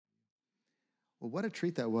Well, what a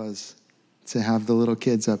treat that was to have the little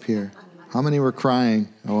kids up here. How many were crying?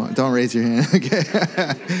 Oh, don't raise your hand. Okay.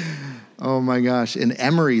 Oh my gosh. And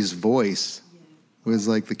Emery's voice was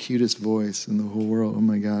like the cutest voice in the whole world. Oh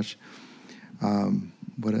my gosh.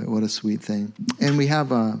 What a sweet thing. And we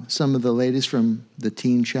have some of the ladies from the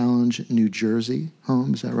Teen Challenge New Jersey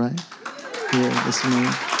home. Is that right? Here this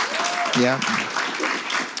morning. Yeah.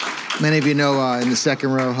 Many of you know in the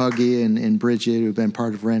second row, Huggy and Bridget, who've been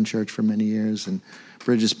part of Ren Church for many years. And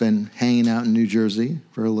Bridget's been hanging out in New Jersey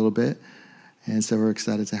for a little bit. And so we're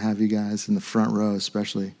excited to have you guys in the front row,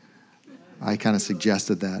 especially. I kind of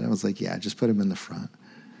suggested that. I was like, yeah, just put them in the front.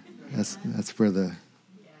 That's where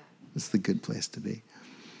it's the good place to be.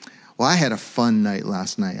 Well, I had a fun night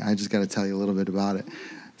last night. I just got to tell you a little bit about it.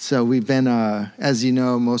 So we've been, as you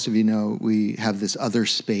know, most of you know, we have this other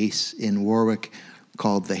space in Warwick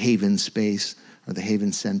called the Haven Space or the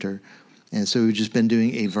Haven Center. And so we've just been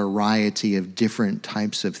doing a variety of different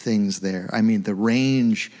types of things there. I mean,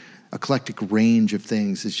 the eclectic range of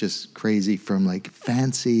things is just crazy, from like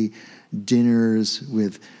fancy dinners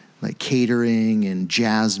with like catering and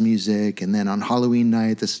jazz music. And then on Halloween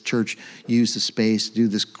night, this church used the space to do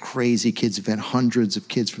this crazy kids event. Hundreds of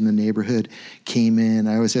kids from the neighborhood came in.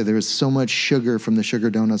 I always say there was so much sugar from the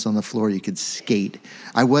sugar donuts on the floor, you could skate.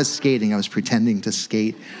 I was skating. I was pretending to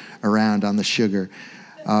skate around on the sugar.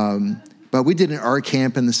 But we did an art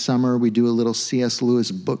camp in the summer. We do a little C.S.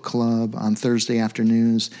 Lewis book club on Thursday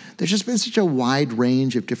afternoons. There's just been such a wide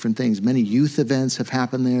range of different things. Many youth events have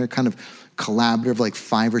happened there, kind of collaborative, like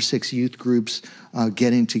 5 or 6 youth groups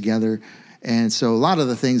getting together. And so a lot of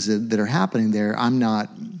the things that are happening there, I'm not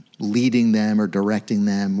leading them or directing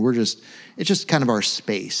them. It's just kind of our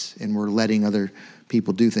space, and we're letting other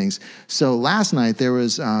people do things. So last night there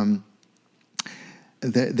was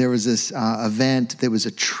this event that was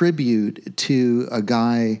a tribute to a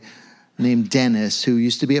guy named Dennis, who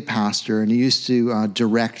used to be a pastor, and he used to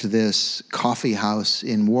direct this coffee house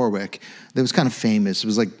in Warwick that was kind of famous. It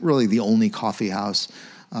was like really the only coffee house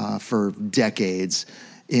for decades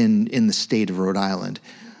in the state of Rhode Island.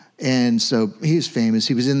 And so he was famous.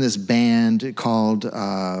 He was in this band called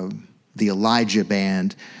the Elijah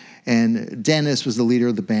Band, and Dennis was the leader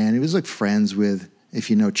of the band. He was like friends with, if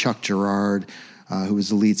you know, Chuck Girard, who was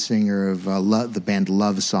the lead singer of the band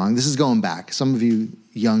Love Song. This is going back. Some of you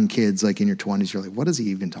young kids, like in your 20s, you're like, what is he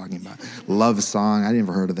even talking about? Love Song, I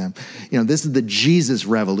never heard of them. You know, this is the Jesus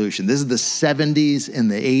Revolution. This is the 70s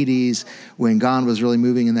and the 80s when God was really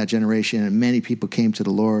moving in that generation, and many people came to the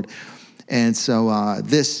Lord. And so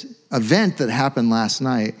this event that happened last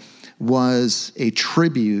night was a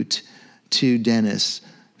tribute to Dennis,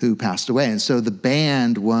 who passed away. And so the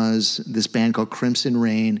band was this band called Crimson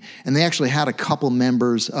Rain, and they actually had a couple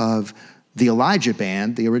members of the Elijah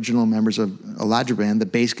Band, the original members of Elijah Band, the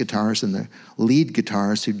bass guitarist and the lead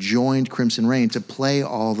guitarist, who joined Crimson Rain to play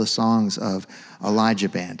all the songs of Elijah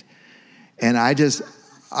Band. And I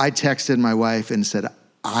texted my wife and said,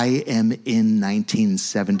 I am in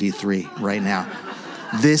 1973 right now.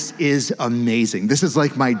 This is amazing. This is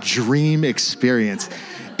like my dream experience.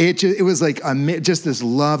 It was like just this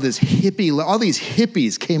love, this hippie, all these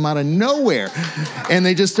hippies came out of nowhere. And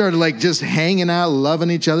they just started like just hanging out, loving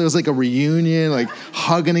each other. It was like a reunion, like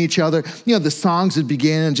hugging each other. You know, the songs would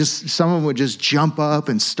begin and just some of them would just jump up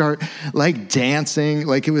and start like dancing,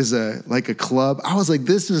 like it was like a club. I was like,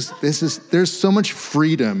 this is, there's so much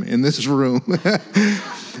freedom in this room.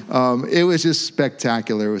 It was just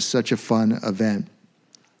spectacular. It was such a fun event.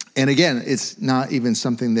 And again, it's not even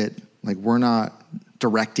something that like we're not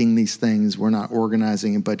directing these things, we're not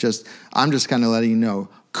organizing it, but I'm just kind of letting you know,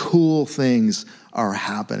 cool things are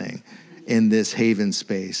happening in this Haven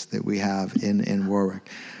space that we have in Warwick.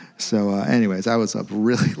 So anyways, I was up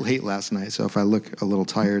really late last night, so if I look a little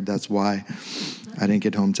tired, that's why. I didn't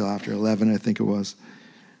get home till after 11, I think it was.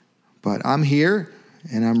 But I'm here,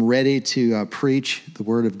 and I'm ready to preach the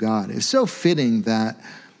Word of God. It's so fitting that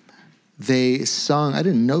they sung. I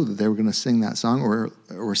didn't know that they were going to sing that song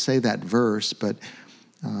or say that verse, but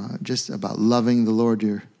just about loving the Lord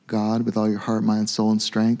your God with all your heart, mind, soul, and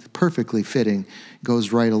strength. Perfectly fitting.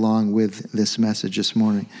 Goes right along with this message this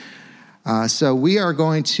morning. So we are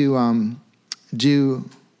going to do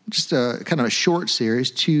just a kind of a short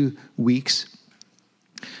series, 2 weeks.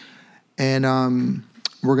 And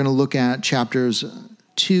we're going to look at chapters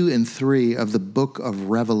 2 and 3 of the book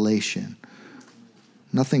of Revelation.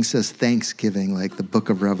 Nothing says Thanksgiving like the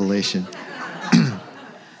book of Revelation.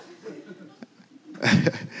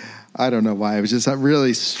 I don't know why. It was just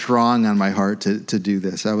really strong on my heart to do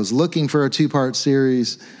this. I was looking for a 2-part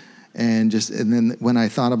series, and then when I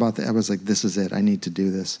thought about that, I was like, this is it. I need to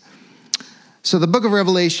do this. So the book of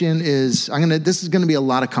Revelation this is going to be a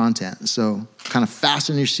lot of content. So kind of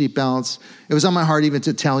fasten your seatbelts. It was on my heart even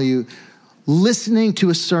to tell you, listening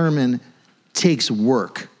to a sermon takes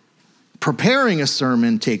work. Preparing a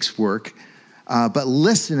sermon takes work, but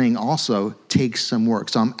listening also takes some work.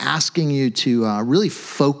 So I'm asking you to really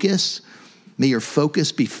focus. May your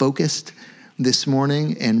focus be focused this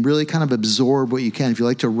morning and really kind of absorb what you can. If you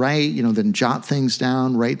like to write, then jot things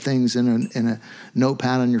down, write things in a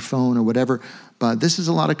notepad on your phone or whatever. But this is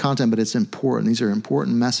a lot of content, but it's important. These are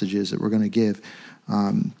important messages that we're going to give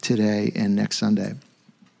today and next Sunday.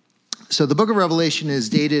 So the book of Revelation is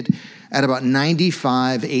dated at about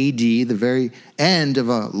 95 AD, the very end of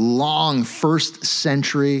a long first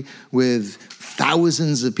century with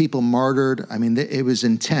thousands of people martyred. I mean, it was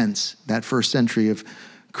intense, that first century of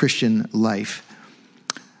Christian life.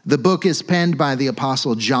 The book is penned by the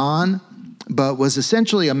Apostle John, but was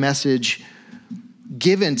essentially a message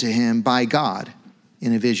given to him by God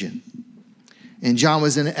in a vision. And John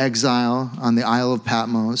was in exile on the Isle of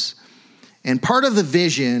Patmos. And part of the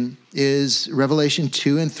vision is Revelation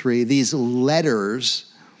 2 and 3, these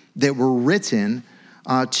letters that were written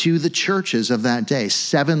to the churches of that day.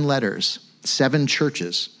 7 letters, 7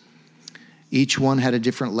 churches. Each one had a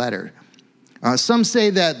different letter. Some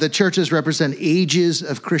say that the churches represent ages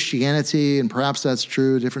of Christianity, and perhaps that's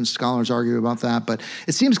true. Different scholars argue about that, but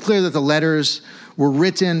it seems clear that the letters were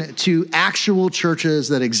written to actual churches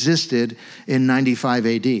that existed in 95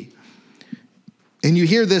 AD. And you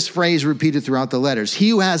hear this phrase repeated throughout the letters. He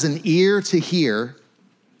who has an ear to hear,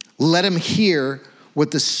 let him hear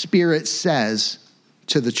what the Spirit says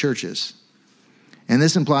to the churches. And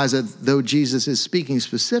this implies that though Jesus is speaking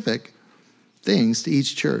specific things to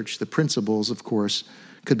each church, the principles, of course,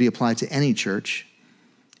 could be applied to any church,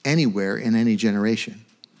 anywhere, in any generation.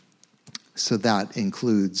 So that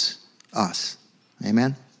includes us.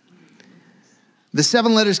 Amen? The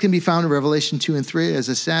 7 letters can be found in Revelation 2 and 3. As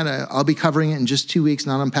I said, I'll be covering it in just 2 weeks,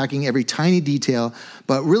 not unpacking every tiny detail.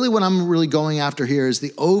 But really what I'm really going after here is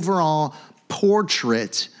the overall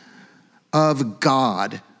portrait of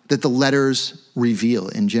God that the letters reveal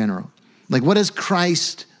in general. Like, what is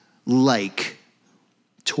Christ like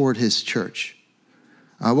toward his church?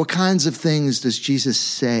 What kinds of things does Jesus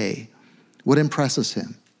say? What impresses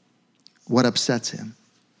him? What upsets him?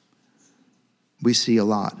 We see a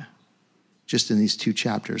lot just in these 2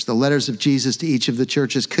 chapters. The letters of Jesus to each of the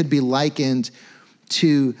churches could be likened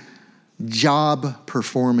to job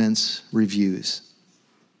performance reviews.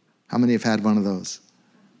 How many have had one of those?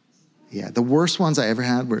 Yeah, the worst ones I ever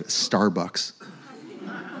had were at Starbucks.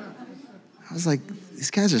 I was like,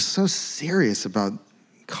 these guys are so serious about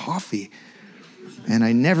coffee. And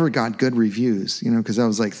I never got good reviews, because I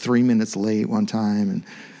was like 3 minutes late one time, and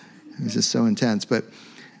it was just so intense. But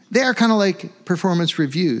they are kind of like performance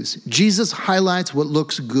reviews. Jesus highlights what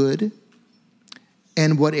looks good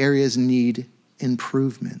and what areas need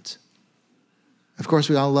improvement. Of course,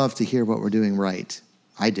 we all love to hear what we're doing right.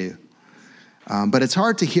 I do. But it's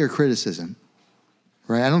hard to hear criticism,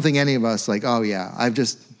 right? I don't think any of us oh yeah,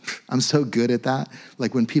 I'm so good at that.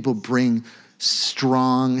 Like when people bring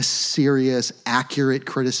strong, serious, accurate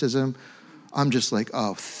criticism, I'm just like,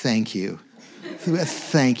 oh, thank you.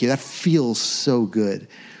 Thank you. That feels so good.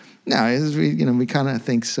 No, we kind of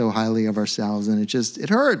think so highly of ourselves, and it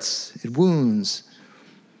hurts. It wounds.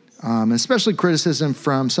 And especially criticism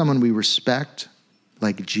from someone we respect,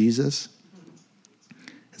 like Jesus.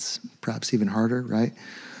 It's perhaps even harder, right?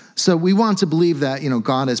 So we want to believe that,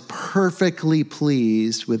 God is perfectly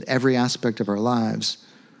pleased with every aspect of our lives.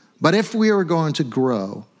 But if we are going to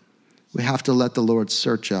grow, we have to let the Lord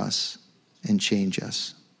search us and change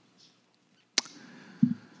us.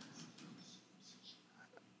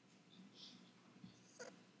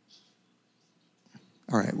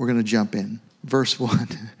 All right, we're going to jump in. Verse 1.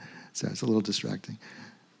 Sorry, it's a little distracting.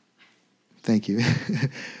 Thank you.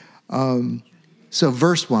 So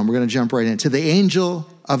verse 1, we're going to jump right in. To the angel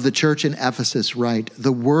of the church in Ephesus write,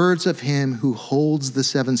 the words of him who holds the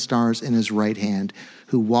 7 stars in his right hand,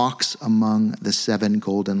 who walks among the 7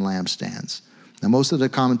 golden lampstands. Now, most of the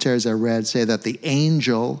commentaries I read say that the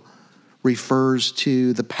angel refers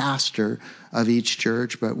to the pastor of each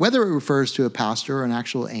church, but whether it refers to a pastor or an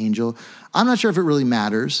actual angel, I'm not sure if it really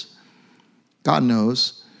matters. God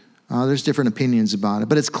knows. There's different opinions about it,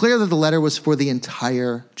 but it's clear that the letter was for the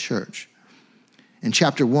entire church. In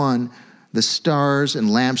chapter 1, the stars and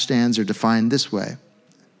lampstands are defined this way.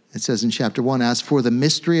 It says in chapter 1, as for the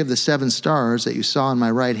mystery of the 7 stars that you saw in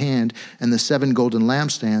my right hand and the 7 golden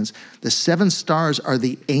lampstands, the 7 stars are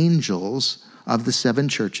the angels of the 7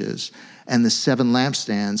 churches, and the 7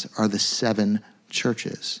 lampstands are the 7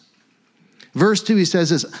 churches. Verse 2, he says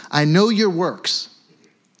this, I know your works.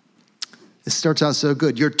 It starts out so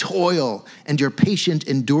good. Your toil and your patient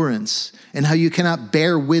endurance, and how you cannot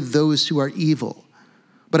bear with those who are evil,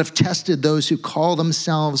 but have tested those who call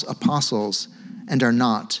themselves apostles and are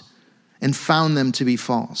not, and found them to be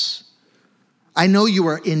false. I know you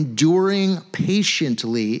are enduring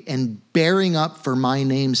patiently and bearing up for my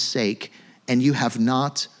name's sake, and you have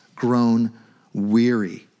not grown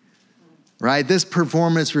weary. Right? This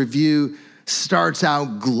performance review starts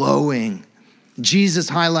out glowing. Jesus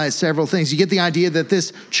highlights several things. You get the idea that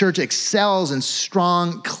this church excels in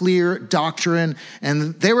strong, clear doctrine,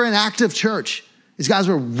 and they were an active church. These guys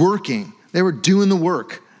were working. They were doing the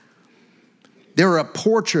work. They were a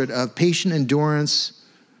portrait of patient endurance.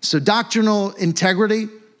 So doctrinal integrity,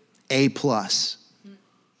 A+.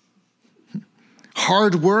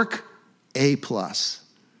 Hard work, A+.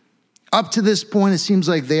 Up to this point, it seems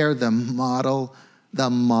like they are the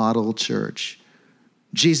model church.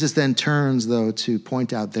 Jesus then turns, though, to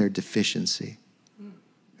point out their deficiency.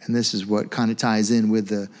 And this is what kind of ties in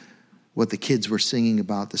with what the kids were singing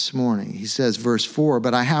about this morning. He says, verse 4,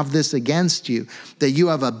 but I have this against you, that you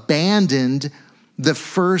have abandoned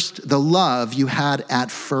the love you had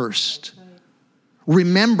at first.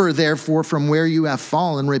 Remember, therefore, from where you have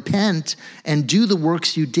fallen, repent and do the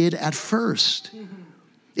works you did at first.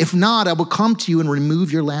 If not, I will come to you and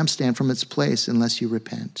remove your lampstand from its place unless you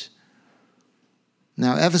repent.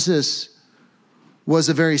 Now, Ephesus was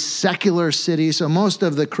a very secular city, so most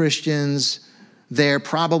of the Christians there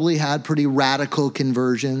probably had pretty radical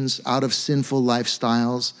conversions out of sinful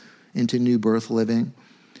lifestyles into new birth living.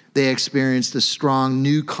 They experienced a strong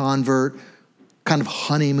new convert kind of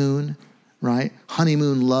honeymoon, right?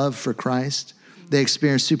 Honeymoon love for Christ. They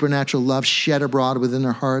experienced supernatural love shed abroad within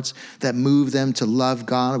their hearts that moved them to love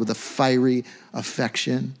God with a fiery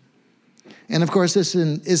affection. And of course, this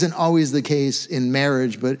isn't always the case in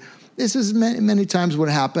marriage, but this is many times what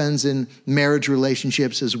happens in marriage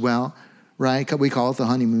relationships as well, right? We call it the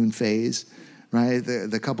honeymoon phase, right?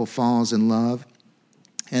 The couple falls in love,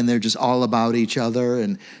 and they're just all about each other,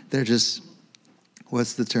 and they're just,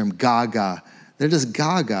 what's the term? Gaga. They're just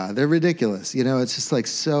gaga. They're ridiculous. You know, it's just like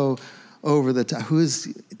so over the top.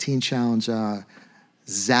 Who's Teen Challenge?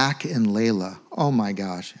 Zach and Layla. Oh my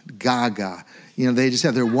gosh, gaga. You know, they just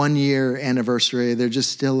have their 1 year anniversary. They're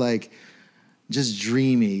just still like, just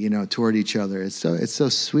dreamy, you know, toward each other. It's so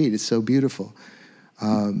sweet. It's so beautiful.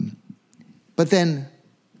 But then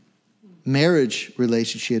marriage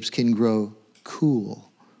relationships can grow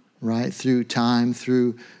cool, right? Through time,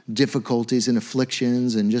 through difficulties and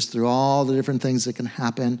afflictions, and just through all the different things that can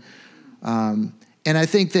happen. And I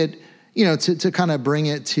think that, you know, to kind of bring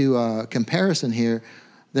it to a comparison here,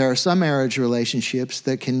 there are some marriage relationships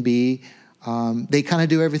that can be, they kind of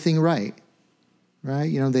do everything right?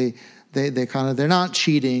 You know, they're not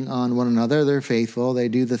cheating on one another. They're faithful. They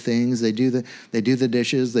do the things. They do the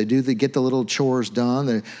dishes. They get the little chores done.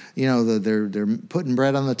 They're putting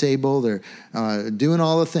bread on the table. They're doing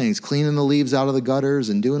all the things, cleaning the leaves out of the gutters,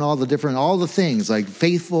 and doing all the things, like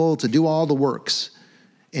faithful to do all the works.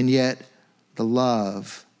 And yet, the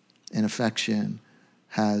love and affection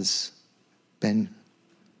has been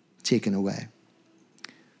taken away,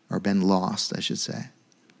 or been lost, I should say.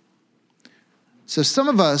 So some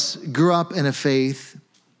of us grew up in a faith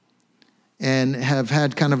and have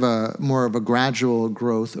had kind of more of a gradual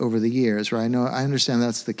growth over the years, right? I understand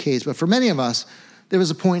that's the case, but for many of us, there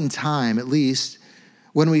was a point in time, at least,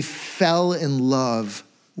 when we fell in love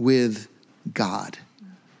with God.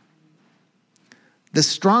 The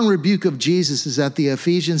strong rebuke of Jesus is that the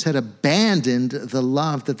Ephesians had abandoned the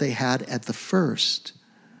love that they had at the first.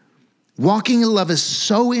 Walking in love is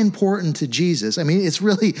so important to Jesus. I mean, it's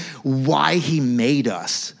really why he made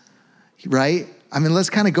us, right? I mean, let's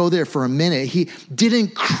kind of go there for a minute. He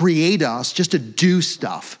didn't create us just to do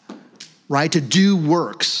stuff, right? To do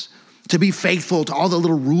works, to be faithful to all the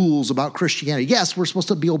little rules about Christianity. Yes, we're supposed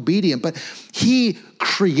to be obedient, but he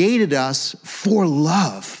created us for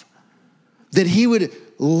love, that he would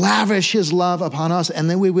lavish his love upon us, and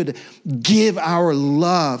then we would give our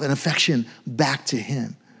love and affection back to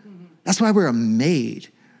him. That's why we're made.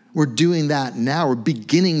 We're doing that now. We're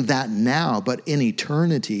beginning that now. But in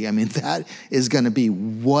eternity, I mean, that is going to be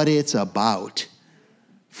what it's about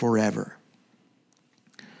forever.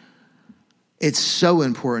 It's so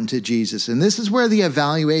important to Jesus. And this is where the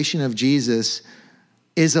evaluation of Jesus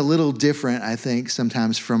is a little different, I think,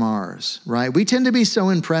 sometimes from ours, right? We tend to be so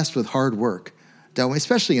impressed with hard work. don't we?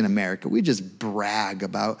 Especially in America. We just brag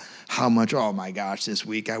about how much, oh my gosh, this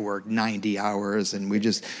week I worked 90 hours. And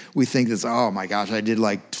we think this, oh my gosh, I did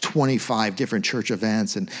like 25 different church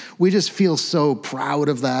events. And we just feel so proud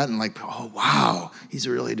of that. And like, oh wow, he's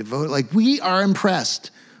really devoted. Like, we are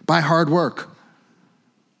impressed by hard work.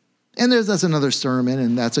 And that's another sermon,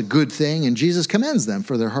 and that's a good thing. And Jesus commends them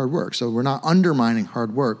for their hard work. So we're not undermining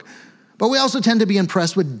hard work. But we also tend to be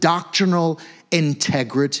impressed with doctrinal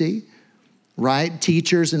integrity. Right?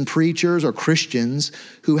 Teachers and preachers or Christians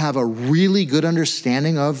who have a really good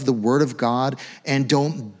understanding of the Word of God and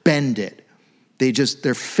don't bend it.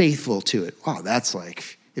 They're faithful to it. Wow, that's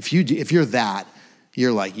like, if you're that,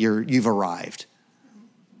 you've arrived.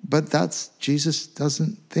 But Jesus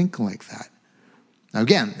doesn't think like that. Now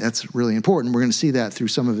again, that's really important. We're going to see that through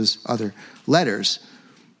some of his other letters.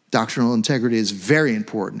 Doctrinal integrity is very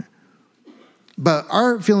important. But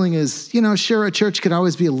our feeling is, sure, a church could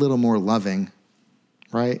always be a little more loving,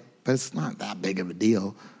 right? But it's not that big of a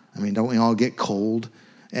deal. I mean, don't we all get cold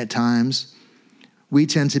at times? We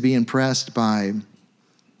tend to be impressed by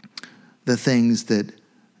the things that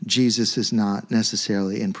Jesus is not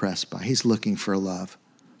necessarily impressed by. He's looking for love.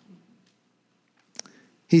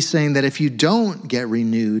 He's saying that if you don't get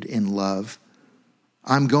renewed in love,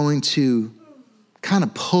 I'm going to kind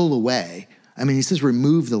of pull away. I mean, he says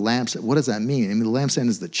remove the lampstand. What does that mean? I mean, the lampstand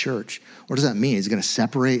is the church. What does that mean? He's going to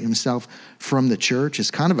separate himself from the church?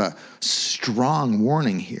 It's kind of a strong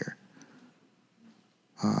warning here.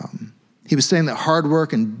 He was saying that hard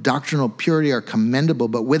work and doctrinal purity are commendable,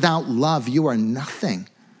 but without love, you are nothing.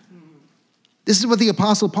 This is what the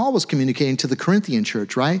Apostle Paul was communicating to the Corinthian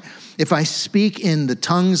church, right? If I speak in the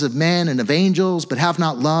tongues of men and of angels, but have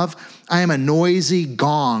not love, I am a noisy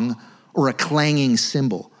gong or a clanging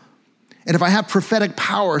cymbal. And if I have prophetic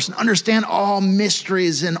powers and understand all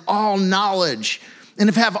mysteries and all knowledge, and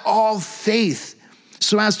if I have all faith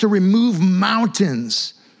so as to remove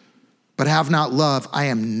mountains, but have not love, I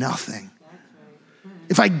am nothing.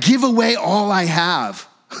 If I give away all I have,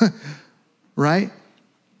 right?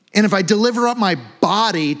 And if I deliver up my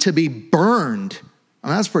body to be burned, I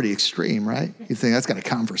mean, that's pretty extreme, right? You think that's got to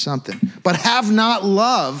count for something. But have not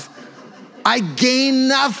love, I gain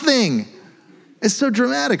nothing. It's so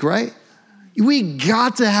dramatic, right? We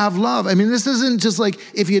got to have love. I mean, this isn't just like,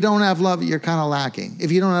 if you don't have love, you're kind of lacking.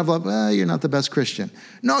 If you don't have love, well, you're not the best Christian.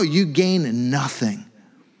 No, you gain nothing.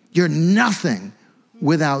 You're nothing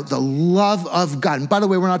without the love of God. And by the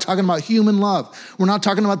way, we're not talking about human love. We're not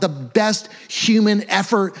talking about the best human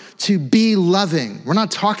effort to be loving. We're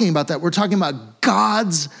not talking about that. We're talking about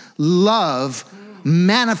God's love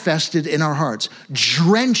manifested in our hearts,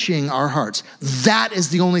 drenching our hearts. That is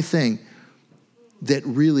the only thing that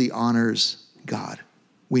really honors God.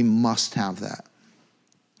 We must have that.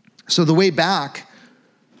 So the way back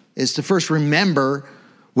is to first remember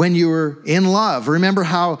when you were in love. Remember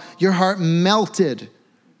how your heart melted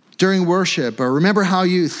during worship, or remember how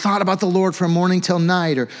you thought about the Lord from morning till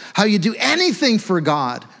night, or how you do anything for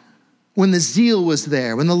God when the zeal was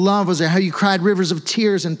there, when the love was there, how you cried rivers of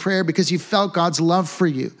tears in prayer because you felt God's love for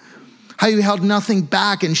you, how you held nothing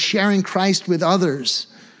back in sharing Christ with others,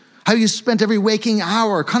 how you spent every waking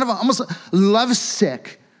hour kind of almost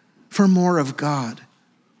lovesick for more of God.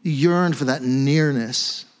 You yearned for that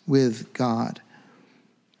nearness with God.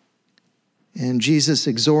 And Jesus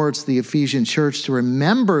exhorts the Ephesian church to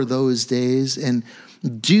remember those days and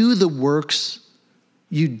do the works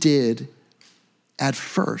you did at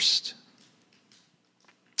first.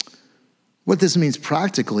 What this means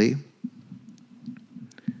practically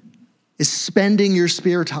is spending your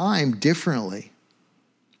spare time differently.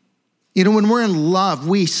 You know, when we're in love,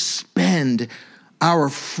 we spend our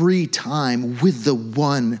free time with the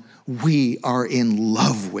one we are in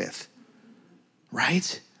love with,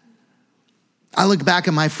 right? I look back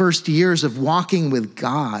at my first years of walking with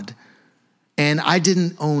God, and I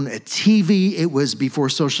didn't own a TV. It was before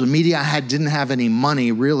social media. I didn't have any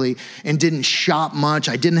money, really, and didn't shop much.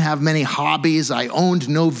 I didn't have many hobbies. I owned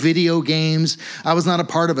no video games. I was not a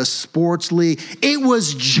part of a sports league. It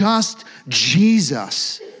was just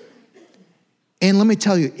Jesus. And let me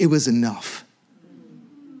tell you, it was enough.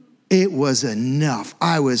 It was enough.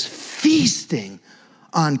 I was feasting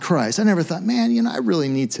on Christ. I never thought, man, you know, I really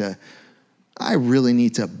need to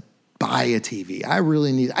buy a TV.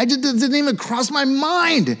 I just didn't even cross my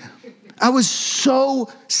mind. I was so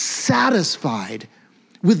satisfied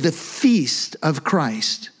with the feast of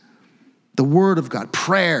Christ, the Word of God,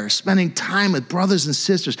 prayer, spending time with brothers and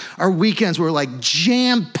sisters. Our weekends were like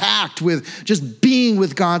jam-packed with just being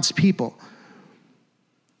with God's people.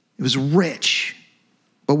 It was rich.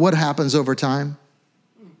 But what happens over time?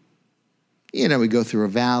 We go through a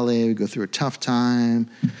valley, we go through a tough time.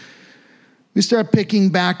 We start picking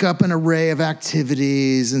back up an array of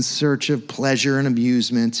activities in search of pleasure and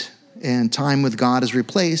amusement, and time with God is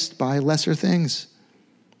replaced by lesser things.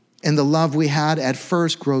 And the love we had at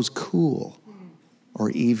first grows cool or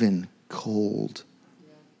even cold.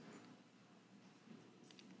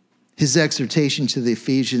 His exhortation to the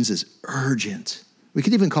Ephesians is urgent. We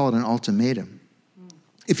could even call it an ultimatum.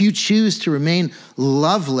 If you choose to remain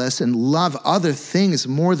loveless and love other things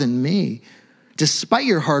more than me, despite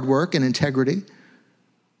your hard work and integrity,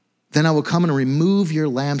 then I will come and remove your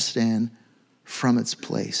lampstand from its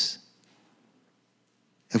place.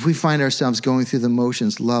 If we find ourselves going through the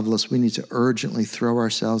motions loveless, we need to urgently throw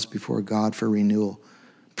ourselves before God for renewal.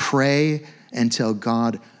 Pray until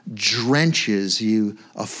God drenches you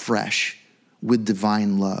afresh with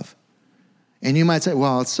divine love. And you might say,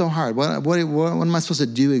 well, it's so hard. What am I supposed to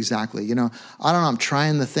do exactly? I don't know. I'm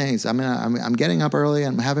trying the things. I'm getting up early.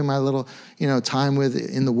 I'm having my little, time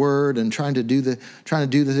in the Word and trying to do the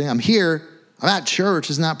thing. I'm here. I'm at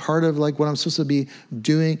church. Isn't that part of what I'm supposed to be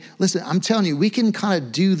doing? Listen, I'm telling you, we can kind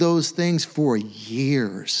of do those things for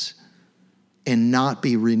years and not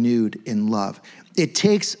be renewed in love. It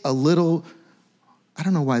takes a little, I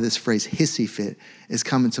don't know why this phrase hissy fit is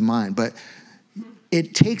coming to mind, but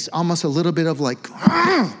it takes almost a little bit of like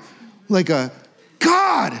a,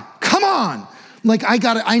 God, come on.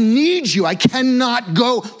 I need you. I cannot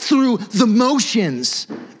go through the motions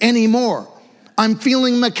anymore. I'm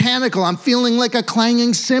feeling mechanical. I'm feeling like a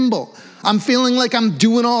clanging cymbal. I'm feeling like I'm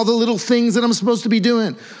doing all the little things that I'm supposed to be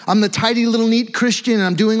doing. I'm the tidy little neat Christian, and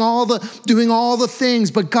I'm doing all the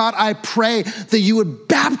things. But God, I pray that you would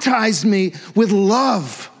baptize me with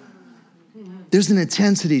love. There's an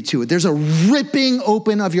intensity to it. There's a ripping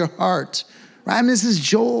open of your heart, right? This is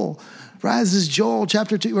Joel, right? This is Joel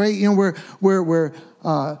chapter 2, right? Where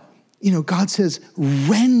God says,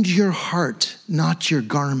 rend your heart, not your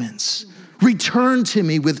garments. Return to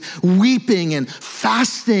me with weeping and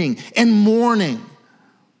fasting and mourning.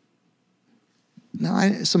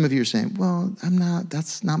 Now, some of you are saying, well,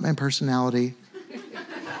 that's not my personality.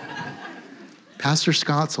 Pastor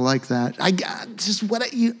Scott's like that.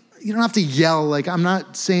 You don't have to yell. I'm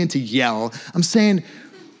not saying to yell. I'm saying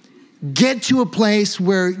get to a place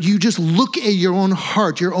where you just look at your own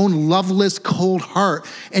heart, your own loveless, cold heart,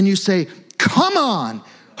 and you say, come on,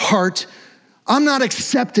 heart, I'm not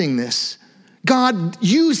accepting this. God,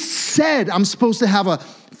 you said I'm supposed to have a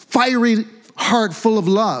fiery heart full of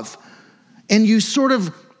love. And you sort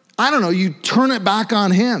of, you turn it back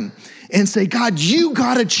on him and say, God, you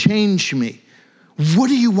got to change me. What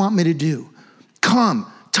do you want me to do?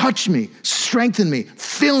 Come, touch me, strengthen me,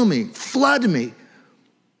 fill me, flood me.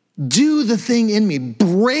 Do the thing in me.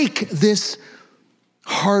 Break this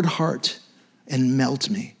hard heart and melt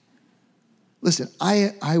me. Listen,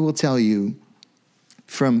 I will tell you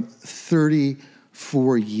from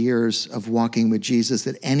 34 years of walking with Jesus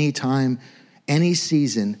that any time, any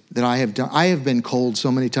season that I have done, I have been cold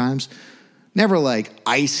so many times, never like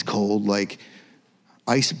ice cold, like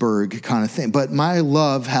iceberg kind of thing, but my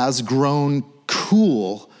love has grown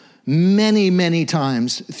cool many, many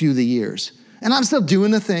times through the years. And I'm still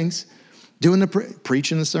doing the things,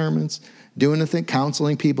 preaching the sermons, doing the thing,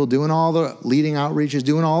 counseling people, doing all the leading outreaches,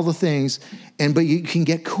 doing all the things, but you can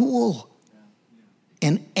get cool.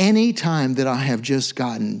 And any time that I have just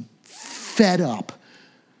gotten fed up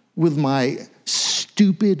with my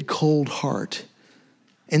stupid cold heart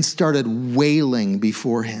and started wailing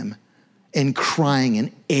before him and crying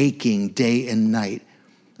and aching day and night,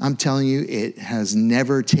 I'm telling you, it has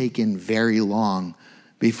never taken very long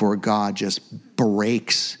before God just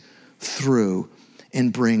breaks through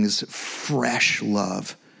and brings fresh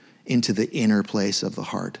love into the inner place of the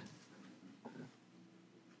heart.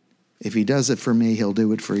 If he does it for me, he'll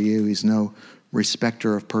do it for you. He's no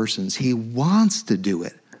respecter of persons. He wants to do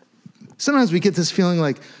it. Sometimes we get this feeling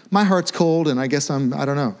like my heart's cold and I guess I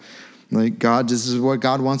don't know. Like God, this is what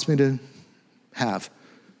God wants me to have.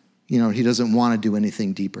 He doesn't want to do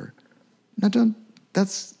anything deeper. No,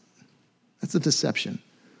 that's a deception.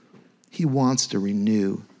 He wants to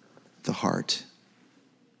renew the heart.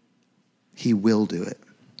 He will do it.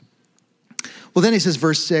 Well, then he says,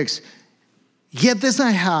 verse 6, yet this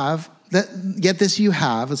you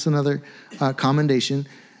have, it's another commendation,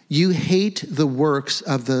 you hate the works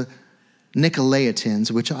of the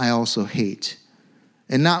Nicolaitans, which I also hate.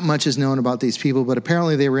 And not much is known about these people, but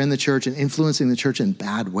apparently they were in the church and influencing the church in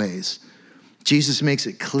bad ways. Jesus makes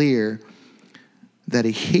it clear that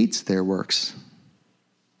he hates their works.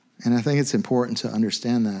 And I think it's important to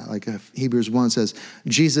understand that. Like Hebrews 1 says,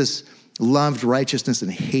 Jesus loved righteousness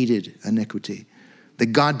and hated iniquity.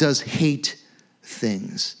 that God does hate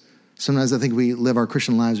things. Sometimes I think we live our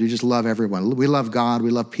Christian lives, we just love everyone. We love God, we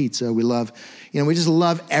love pizza, we just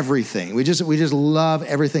love everything. We just love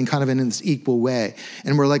everything kind of in this equal way.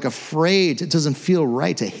 And we're like afraid, it doesn't feel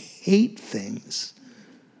right to hate things.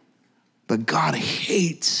 But God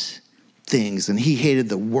hates things, and he hated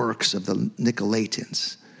the works of the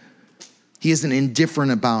Nicolaitans. He isn't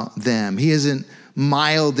indifferent about them. He isn't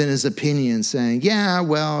mild in his opinion, saying, yeah,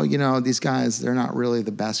 well, these guys, they're not really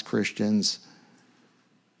the best Christians.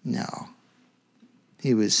 No.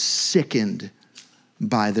 He was sickened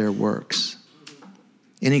by their works.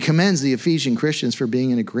 And he commends the Ephesian Christians for being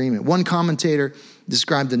in agreement. One commentator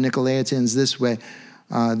described the Nicolaitans this way.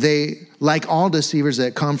 They, like all deceivers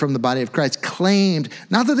that come from the body of Christ, claimed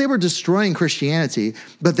not that they were destroying Christianity,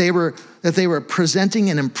 but that they were presenting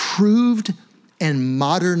an improved and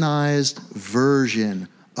modernized version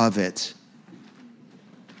of it.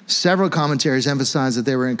 Several commentaries emphasize that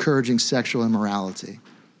they were encouraging sexual immorality.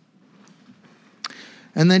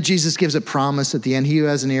 And then Jesus gives a promise at the end. He who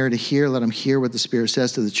has an ear to hear, let him hear what the Spirit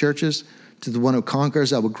says to the churches. To the one who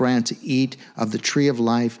conquers, I will grant to eat of the tree of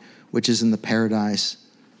life, which is in the paradise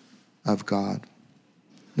of God.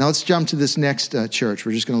 Now let's jump to this next church.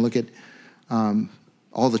 We're just going to look at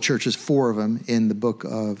all the churches, 4 of them, in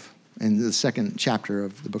the second chapter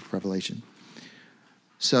of the book of Revelation.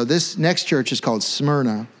 So this next church is called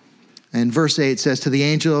Smyrna. And verse 8 says, to the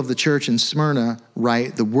angel of the church in Smyrna,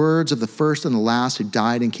 write the words of the first and the last who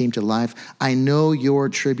died and came to life. I know your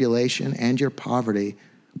tribulation and your poverty,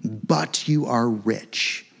 but you are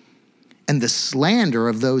rich. And the slander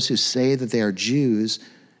of those who say that they are Jews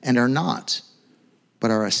and are not,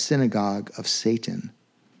 but are a synagogue of Satan.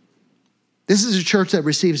 This is a church that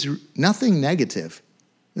receives nothing negative.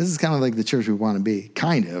 This is kind of like the church we want to be,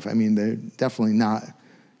 kind of. I mean, they're definitely not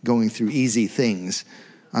going through easy things.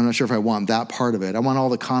 I'm not sure if I want that part of it. I want all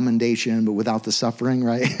the commendation, but without the suffering,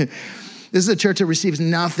 right? This is a church that receives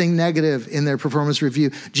nothing negative in their performance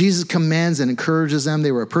review. Jesus commands and encourages them.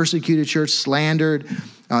 They were a persecuted church, slandered.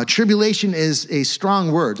 Tribulation is a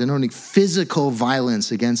strong word, denoting physical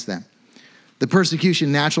violence against them. The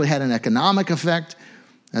persecution naturally had an economic effect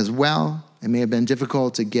as well. It may have been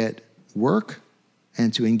difficult to get work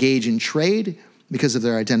and to engage in trade because of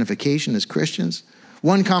their identification as Christians.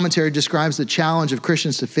 One commentary describes the challenge of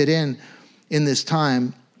Christians to fit in this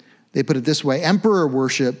time. They put it this way: emperor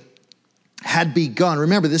worship had begun.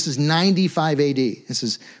 Remember, this is 95 AD. This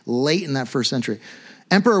is late in that first century.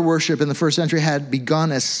 Emperor worship in the first century had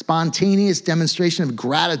begun as spontaneous demonstration of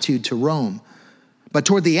gratitude to Rome. But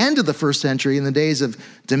toward the end of the first century, in the days of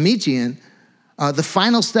Domitian, the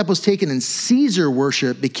final step was taken and Caesar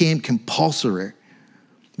worship became compulsory.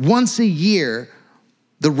 Once a year,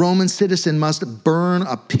 the Roman citizen must burn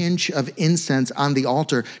a pinch of incense on the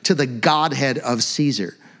altar to the Godhead of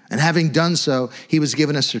Caesar. And having done so, he was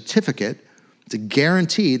given a certificate to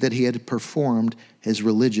guarantee that he had performed his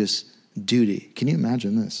religious duty. Can you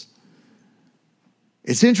imagine this?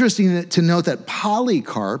 It's interesting to note that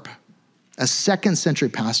Polycarp, a 2nd century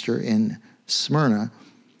pastor in Smyrna,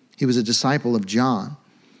 he was a disciple of John.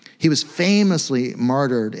 He was famously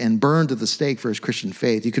martyred and burned at the stake for his Christian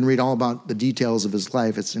faith. You can read all about the details of his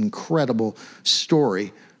life. It's an incredible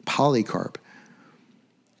story, Polycarp.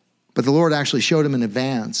 But the Lord actually showed him in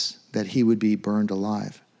advance that he would be burned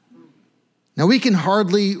alive. Now, we can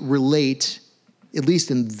hardly relate, at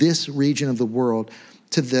least in this region of the world,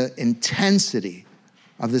 to the intensity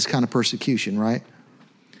of this kind of persecution, right?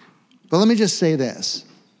 But let me just say this.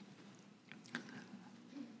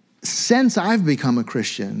 Since I've become a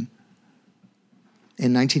Christian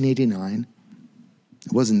in 1989,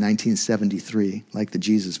 it wasn't 1973 like the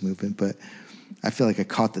Jesus movement, but I feel like I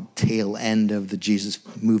caught the tail end of the Jesus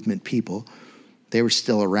movement people. They were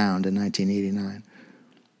still around in 1989.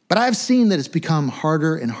 But I've seen that it's become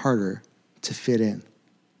harder and harder to fit in.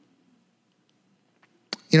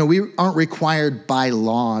 We aren't required by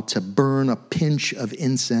law to burn a pinch of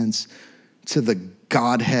incense to the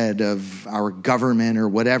Godhead of our government or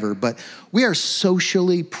whatever, but we are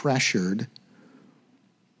socially pressured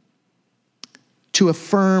to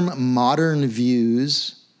affirm modern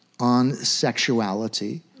views on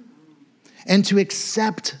sexuality and to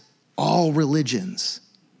accept all religions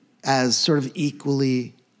as sort of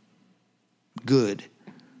equally good.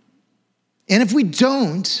 And if we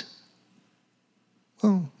don't,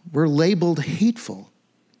 well, we're labeled hateful.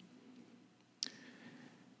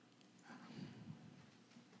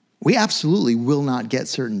 We absolutely will not get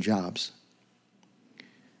certain jobs.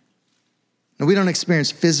 Now, we don't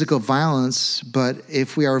experience physical violence, but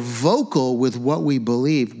if we are vocal with what we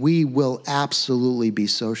believe, we will absolutely be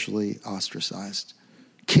socially ostracized,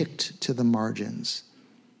 kicked to the margins.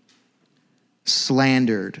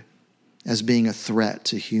 slandered as being a threat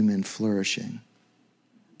to human flourishing.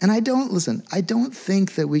 And I don't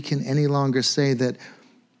think that we can any longer say that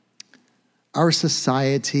our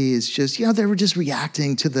society is just, they were just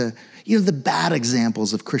reacting to the bad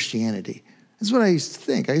examples of Christianity. That's what I used to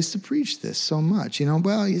think. I used to preach this so much,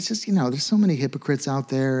 well, it's just, there's so many hypocrites out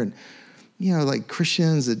there and, like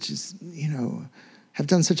Christians that just, have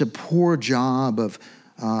done such a poor job of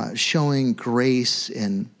showing grace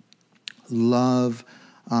and love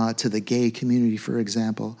to the gay community, for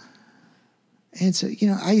example. And so,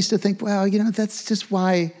 I used to think, well, that's just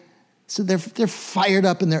why. So they're fired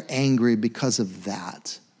up and they're angry because of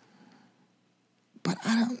that. But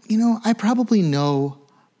I probably know,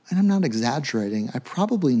 and I'm not exaggerating, I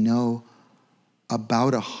probably know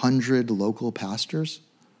about 100 local pastors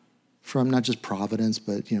from not just Providence,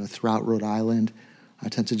 but, throughout Rhode Island. I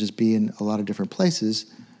tend to just be in a lot of different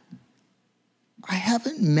places. I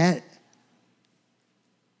haven't met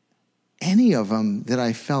any of them that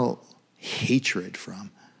I felt hatred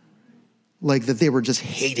from. Like that they were just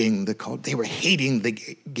hating the cult. They were hating the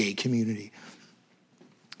gay community.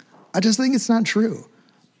 I just think it's not true.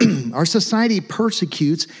 Our society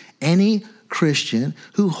persecutes any Christian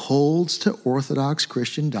who holds to Orthodox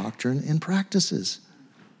Christian doctrine and practices.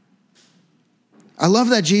 I love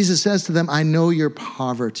that Jesus says to them, I know your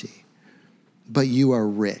poverty, but you are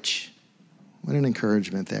rich. What an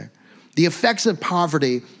encouragement there. The effects of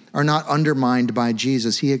poverty are not undermined by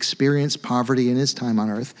Jesus. He experienced poverty in his time on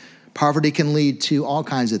earth. Poverty can lead to all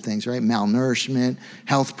kinds of things, right? Malnourishment,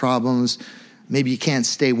 health problems. Maybe you can't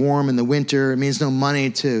stay warm in the winter. It means no money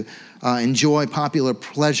to enjoy popular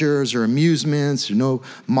pleasures or amusements, or no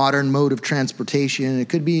modern mode of transportation. It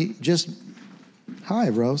could be just, hi,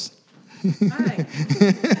 Rose. Hi.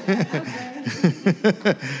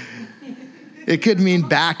 It could mean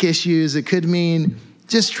back issues. It could mean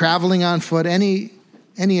just traveling on foot, any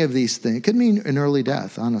of these things. It could mean an early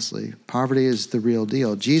death, honestly. Poverty is the real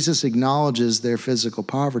deal. Jesus acknowledges their physical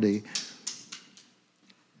poverty.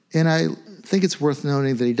 And I think it's worth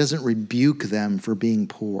noting that he doesn't rebuke them for being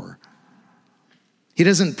poor. He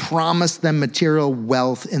doesn't promise them material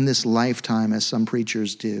wealth in this lifetime as some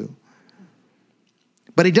preachers do.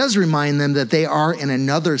 But he does remind them that they are, in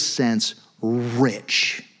another sense,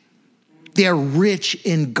 rich. They are rich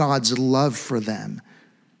in God's love for them,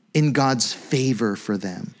 in God's favor for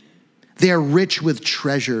them. They are rich with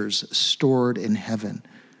treasures stored in heaven.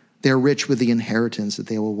 They are rich with the inheritance that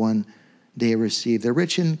they will one day receive. They're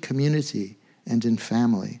rich in community and in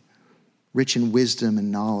family, rich in wisdom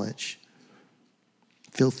and knowledge,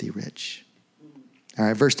 filthy rich. All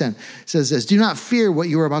right, verse 10 says this, do not fear what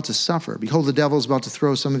you are about to suffer. Behold, the devil is about to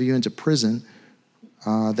throw some of you into prison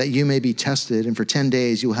that you may be tested, and for 10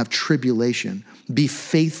 days you will have tribulation. Be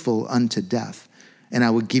faithful unto death, and I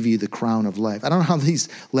will give you the crown of life. I don't know how these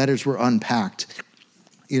letters were unpacked.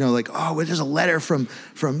 There's a letter from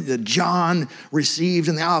John received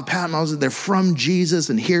in the Isle of Patmos. They're from Jesus,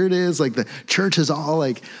 and here it is. Like the church is all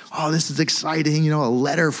like, oh, this is exciting. A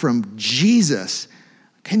letter from Jesus.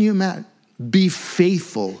 Can you imagine? Be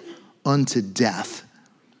faithful unto death.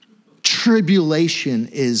 Tribulation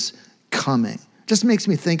is coming. Just makes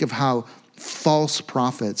me think of how false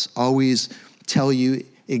prophets always tell you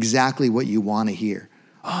exactly what you want to hear.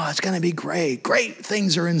 Oh, it's going to be great. Great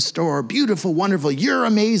things are in store. Beautiful, wonderful. You're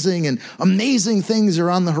amazing, and amazing things are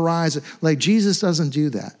on the horizon. Like Jesus doesn't do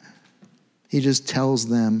that. He just tells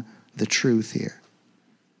them the truth here.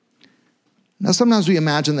 Now, sometimes we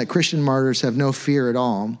imagine that Christian martyrs have no fear at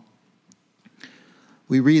all.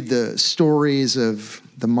 We read the stories of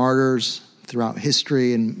the martyrs throughout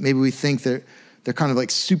history, and maybe we think they're kind of like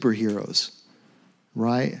superheroes,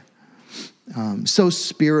 right? So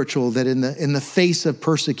spiritual that in the face of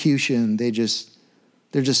persecution, they're just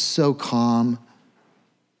so calm,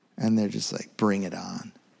 and they're just like, bring it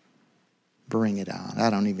on. Bring it on. I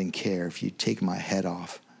don't even care if you take my head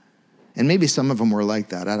off. And maybe some of them were like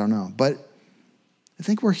that, I don't know. But I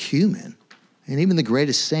think we're human. And even the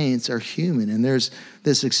greatest saints are human. And there's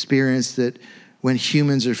this experience that when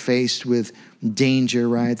humans are faced with danger,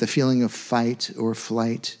 right, the feeling of fight or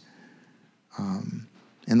flight,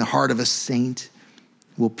 and the heart of a saint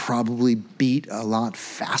will probably beat a lot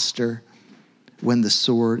faster when the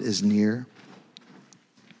sword is near.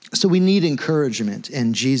 So we need encouragement,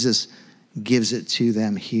 and Jesus gives it to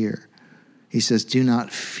them here. He says, do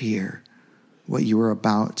not fear what you are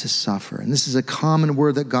about to suffer. And this is a common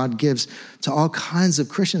word that God gives to all kinds of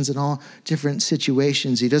Christians in all different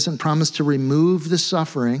situations. He doesn't promise to remove the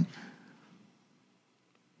suffering,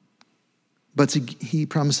 but he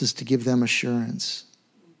promises to give them assurance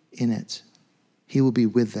in it. He will be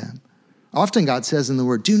with them. Often God says in the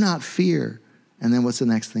word, do not fear And then what's the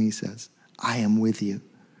next thing he says? I am with you,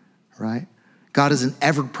 right? God is an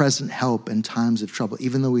ever-present help in times of trouble.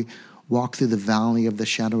 Even though we walk through the valley of the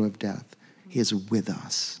shadow of death, he is with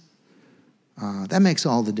us. That makes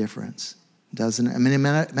all the difference, doesn't it? I mean,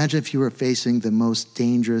 imagine if you were facing the most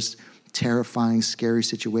dangerous, terrifying, scary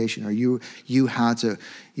situation, or you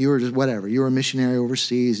were just whatever, you were a missionary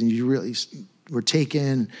overseas and you really were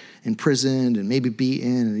taken, imprisoned, and maybe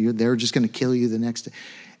beaten, and they were just going to kill you the next day.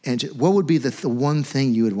 And what would be the one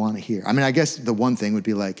thing you would want to hear? I mean, I guess the one thing would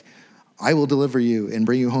be like, I will deliver you and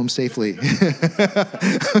bring you home safely.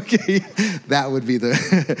 Okay, that would be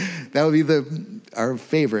our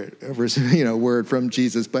favorite word from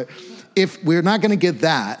Jesus. But if we're not going to get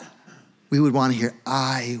that, we would want to hear,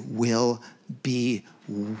 I will be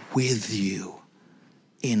with you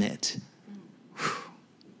in it. Whew.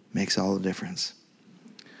 Makes all the difference.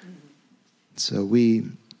 So we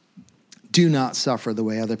do not suffer the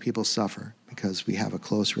way other people suffer because we have a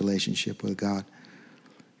close relationship with God.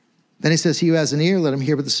 Then he says, he who has an ear, let him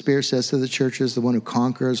hear what the Spirit says to the churches. The one who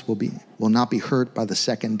conquers will not be hurt by the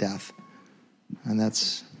second death. And you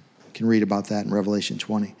can read about that in Revelation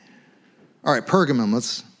 20. All right, Pergamum,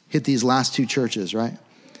 let's hit these last two churches, right?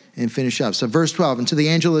 And finish up. So verse 12, and to the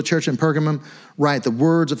angel of the church in Pergamum, write the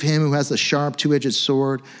words of him who has the sharp two-edged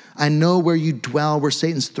sword. I know where you dwell, where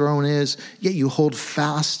Satan's throne is, yet you hold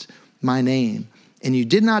fast my name. And you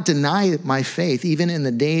did not deny my faith, even in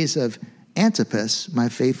the days of Antipas, my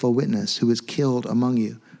faithful witness, who was killed among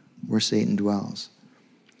you, where Satan dwells.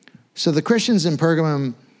 So the Christians in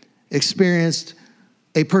Pergamum experienced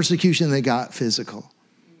a persecution that got physical.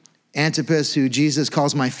 Antipas, who Jesus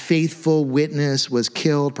calls my faithful witness, was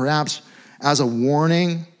killed, perhaps as a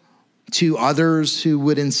warning to others who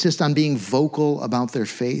would insist on being vocal about their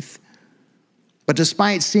faith. But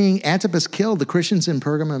despite seeing Antipas killed, the Christians in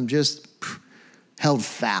Pergamum just held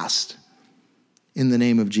fast in the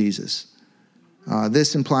name of Jesus.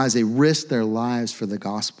 This implies they risked their lives for the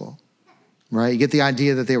gospel, right? You get the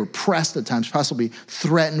idea that they were pressed at times, possibly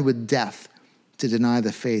threatened with death to deny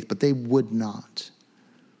the faith, but they would not.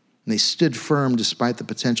 And they stood firm despite the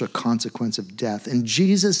potential consequence of death. And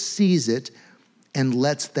Jesus sees it and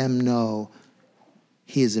lets them know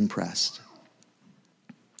he is impressed.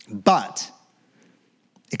 But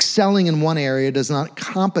excelling in one area does not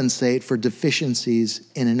compensate for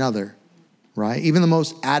deficiencies in another, right? Even the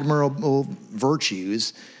most admirable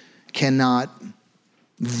virtues cannot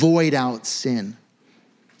void out sin.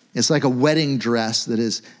 It's like a wedding dress that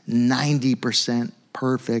is 90%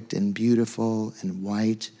 perfect and beautiful and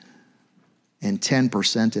white, and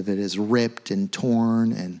 10% of it is ripped and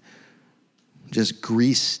torn and just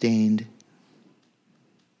grease-stained.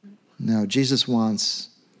 No, Jesus wants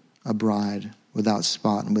a bride without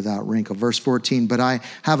spot and without wrinkle. Verse 14, but I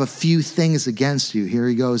have a few things against you. Here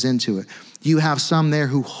he goes into it. You have some there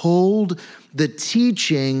who hold the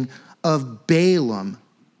teaching of Balaam.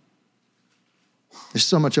 There's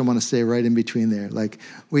so much I want to say right in between there. Like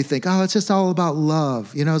we think, oh, it's just all about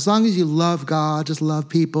love. As long as you love God, just love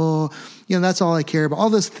people. That's all I care about. All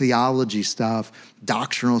this theology stuff,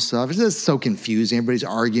 doctrinal stuff, it's just so confusing. Everybody's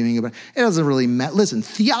arguing about it. It doesn't really matter. Listen,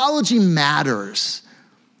 theology matters.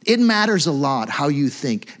 It matters a lot how you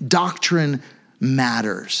think. Doctrine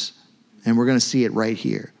matters. And we're going to see it right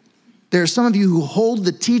here. There are some of you who hold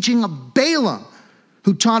the teaching of Balaam,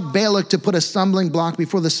 who taught Balak to put a stumbling block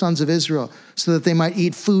before the sons of Israel so that they might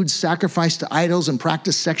eat food sacrificed to idols and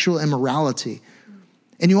practice sexual immorality.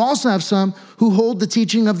 And you also have some who hold the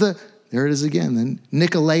teaching of the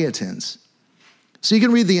Nicolaitans. So you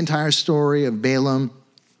can read the entire story of Balaam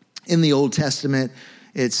in the Old Testament.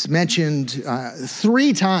 It's mentioned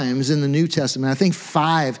 3 times in the New Testament, I think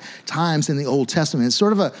 5 times in the Old Testament. It's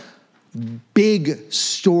sort of a big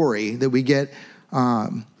story that we get.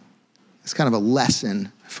 It's kind of a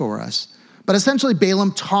lesson for us. But essentially,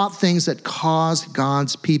 Balaam taught things that caused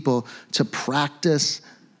God's people to practice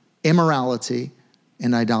immorality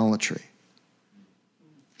and idolatry.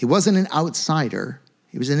 He wasn't an outsider.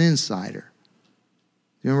 He was an insider.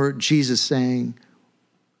 You remember Jesus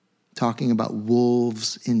talking about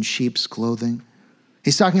wolves in sheep's clothing?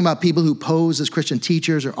 He's talking about people who pose as Christian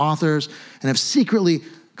teachers or authors and have secretly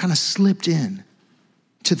kind of slipped in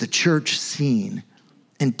to the church scene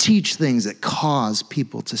and teach things that cause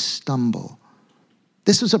people to stumble.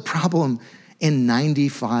 This was a problem in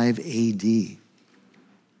 95 AD. It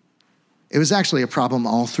was actually a problem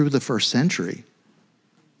all through the first century.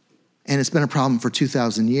 And it's been a problem for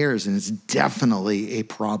 2,000 years, and it's definitely a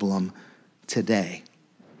problem today.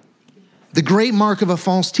 The great mark of a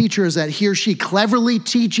false teacher is that he or she cleverly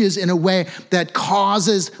teaches in a way that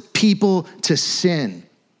causes people to sin.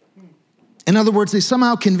 In other words, they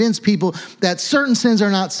somehow convince people that certain sins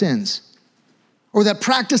are not sins, or that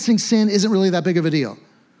practicing sin isn't really that big of a deal.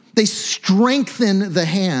 They strengthen the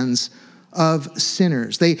hands of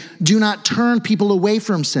sinners. They do not turn people away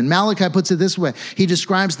from sin. Malachi puts it this way. He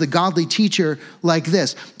describes the godly teacher like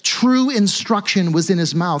this: true instruction was in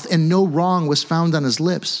his mouth, and no wrong was found on his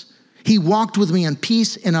lips. He walked with me in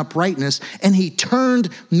peace and uprightness, and he turned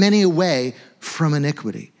many away from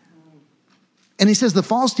iniquity. And he says the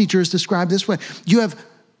false teacher is described this way: you have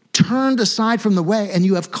turned aside from the way, and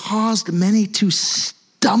you have caused many to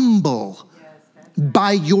stumble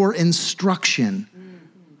by your instruction.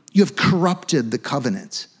 You have corrupted the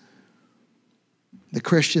covenant. The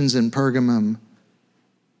Christians in Pergamum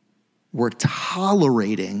were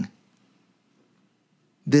tolerating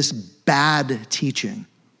this bad teaching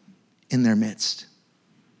in their midst.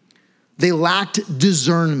 They lacked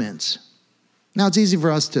discernment. Now, it's easy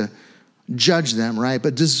for us to judge them, right?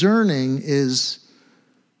 But discerning is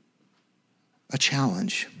a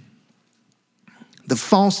challenge. The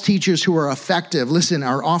false teachers who are effective, listen,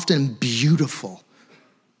 are often beautiful,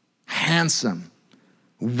 handsome,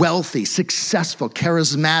 wealthy, successful,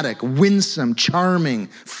 charismatic, winsome, charming,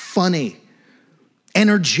 funny,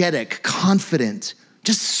 energetic, confident,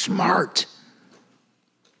 just smart.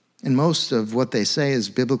 And most of what they say is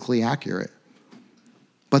biblically accurate.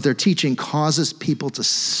 But their teaching causes people to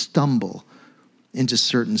stumble into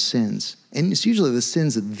certain sins. And it's usually the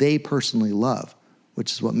sins that they personally love,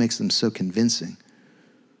 which is what makes them so convincing.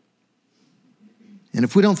 And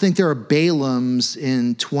if we don't think there are Balaams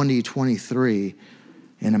in 2023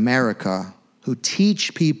 in America who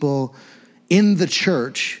teach people in the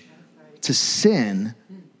church to sin,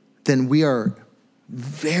 then we are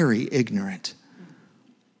very ignorant.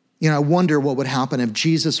 You know, I wonder what would happen if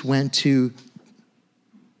Jesus went to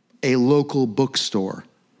a local bookstore,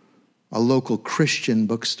 a local Christian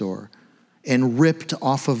bookstore, and ripped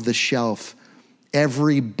off of the shelf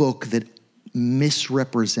every book that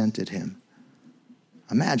misrepresented him.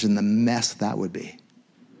 Imagine the mess that would be.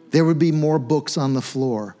 There would be more books on the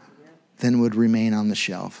floor than would remain on the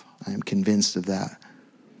shelf. I am convinced of that.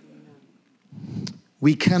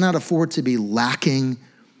 We cannot afford to be lacking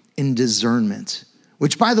in discernment,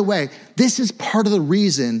 which, by the way, this is part of the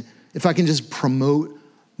reason, if I can just promote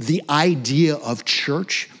the idea of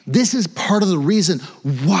church, this is part of the reason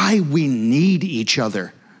why we need each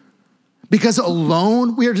other. Because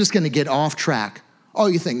alone, we are just going to get off track. Oh,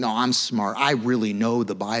 you think, no, I'm smart. I really know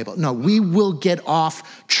the Bible. No, we will get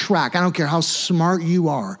off track. I don't care how smart you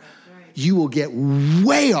are. You will get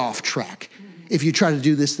way off track if you try to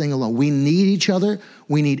do this thing alone. We need each other.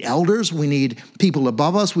 We need elders. We need people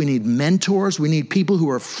above us. We need mentors. We need people who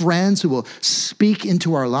are friends who will speak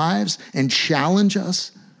into our lives and challenge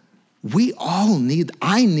us. We all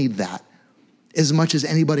I need that as much as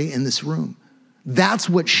anybody in this room. That's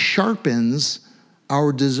what sharpens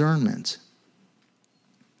our discernment.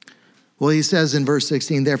 Well, he says in verse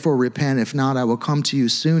 16, therefore repent, if not, I will come to you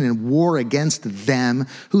soon and war against them.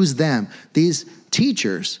 Who's them? These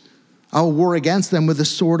teachers. I will war against them with the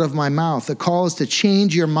sword of my mouth. The call is to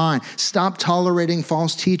change your mind. Stop tolerating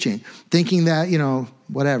false teaching, thinking that,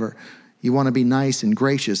 whatever. You want to be nice and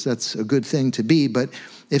gracious. That's a good thing to be. But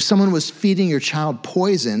if someone was feeding your child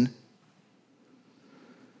poison,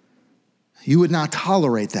 you would not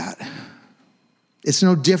tolerate that. It's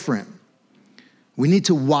no different. We need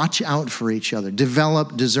to watch out for each other,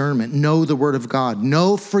 develop discernment, know the word of God,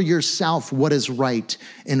 know for yourself what is right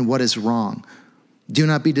and what is wrong. Do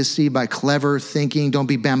not be deceived by clever thinking. Don't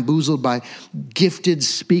be bamboozled by gifted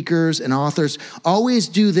speakers and authors. Always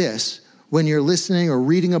do this when you're listening or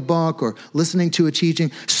reading a book or listening to a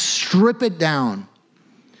teaching. Strip it down.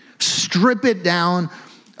 Strip it down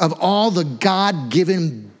of all the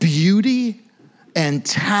God-given beauty and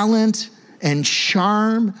talent and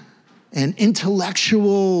charm and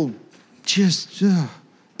intellectual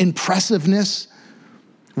impressiveness.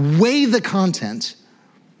 Weigh the content.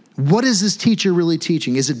 What is this teacher really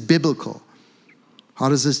teaching? Is it biblical? How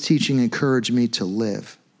does this teaching encourage me to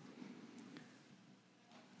live?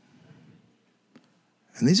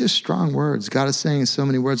 And these are strong words. God is saying in so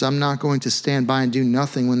many words, I'm not going to stand by and do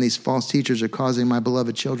nothing when these false teachers are causing my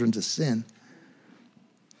beloved children to sin.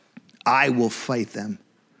 I will fight them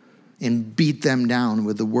and beat them down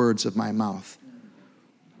with the words of my mouth.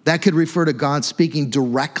 That could refer to God speaking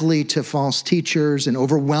directly to false teachers and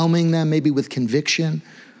overwhelming them, maybe with conviction.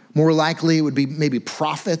 More likely, it would be maybe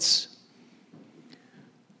prophets,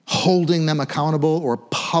 holding them accountable or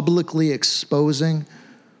publicly exposing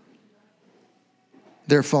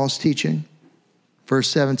their false teaching. Verse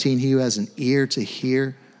 17, he who has an ear to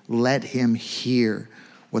hear, let him hear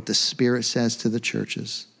what the Spirit says to the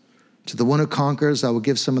churches. To the one who conquers, I will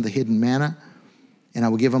give some of the hidden manna, and I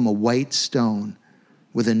will give him a white stone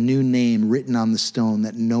with a new name written on the stone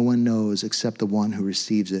that no one knows except the one who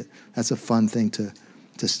receives it. That's a fun thing to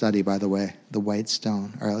study, by the way, the white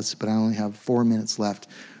stone. All right, but I only have 4 minutes left,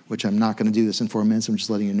 which I'm not going to do this in 4 minutes. I'm just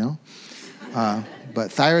letting you know.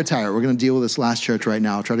 But Thyatira, we're going to deal with this last church right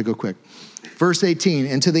now. I'll try to go quick. Verse 18,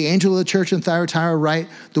 and to the angel of the church in Thyatira write,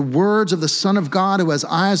 the words of the Son of God, who has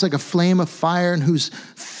eyes like a flame of fire and whose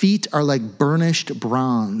feet are like burnished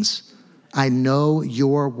bronze. I know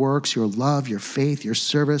your works, your love, your faith, your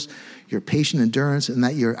service, your patient endurance, and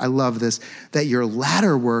that I love this, that your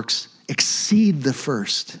latter works exceed the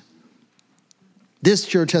first. This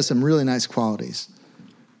church has some really nice qualities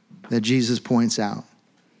that Jesus points out.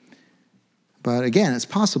 But again, it's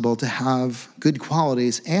possible to have good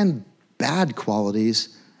qualities and bad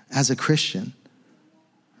qualities as a Christian,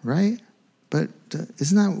 right? But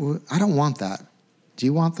isn't that, I don't want that. Do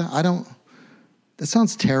you want that? That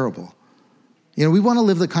sounds terrible. You know, we want to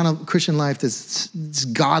live the kind of Christian life that's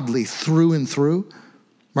godly through and through,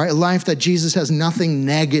 right? A life that Jesus has nothing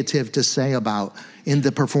negative to say about in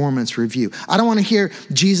the performance review. I don't want to hear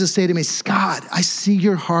Jesus say to me, Scott, I see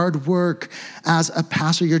your hard work as a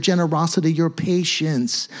pastor, your generosity, your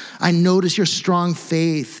patience. I notice your strong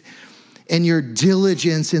faith and your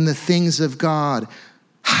diligence in the things of God.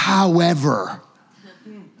 However,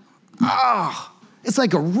 it's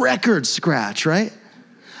like a record scratch, right?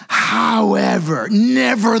 However,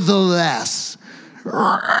 nevertheless,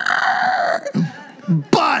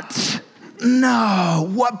 but,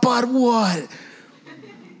 no, but what?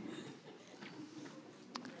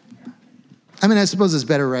 I mean, I suppose it's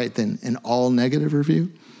better right than an all negative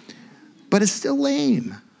review, but it's still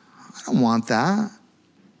lame. I don't want that.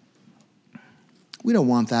 We don't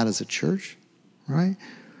want that as a church, right?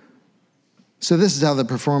 So this is how the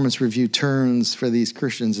performance review turns for these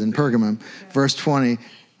Christians in Pergamum. Verse 20,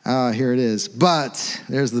 here it is. But,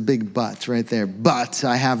 there's the big but right there. But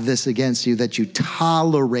I have this against you, that you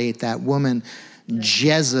tolerate that woman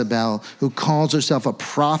Jezebel, who calls herself a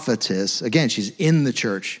prophetess. Again, she's in the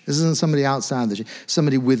church. This isn't somebody outside the church,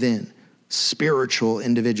 somebody within, spiritual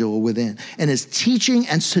individual within, and is teaching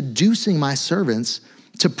and seducing my servants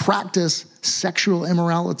to practice sexual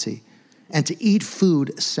immorality and to eat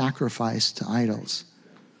food sacrificed to idols.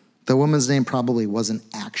 The woman's name probably wasn't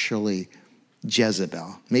actually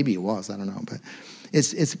Jezebel. Maybe it was, I don't know, but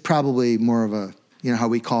it's probably more of a, you know, how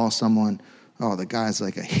we call someone, oh, the guy's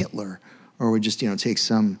like a Hitler, or we just, you know, take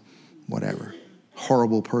some, whatever,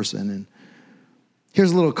 horrible person. And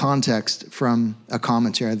here's a little context from a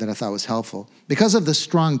commentary that I thought was helpful. Because of the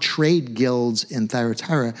strong trade guilds in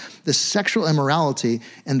Thyatira, the sexual immorality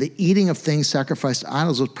and the eating of things sacrificed to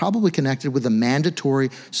idols was probably connected with the mandatory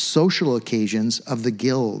social occasions of the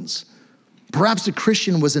guilds. Perhaps a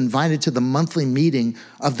Christian was invited to the monthly meeting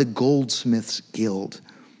of the Goldsmiths Guild,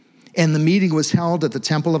 and the meeting was held at the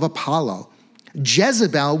temple of Apollo.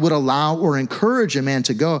 Jezebel would allow or encourage a man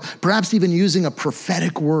to go, perhaps even using a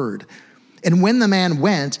prophetic word. And when the man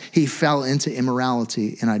went, he fell into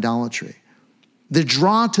immorality and idolatry. The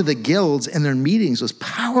draw to the guilds and their meetings was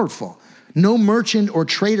powerful. No merchant or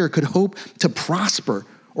trader could hope to prosper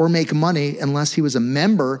or make money unless he was a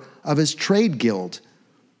member of his trade guild.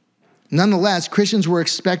 Nonetheless, Christians were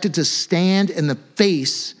expected to stand in the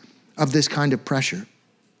face of this kind of pressure.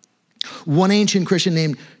 One ancient Christian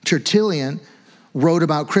named Tertullian wrote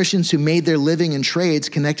about Christians who made their living in trades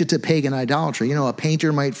connected to pagan idolatry. You know, a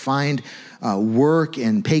painter might find work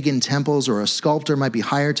in pagan temples, or a sculptor might be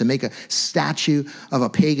hired to make a statue of a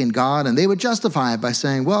pagan god, and they would justify it by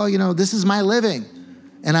saying, well, you know, this is my living,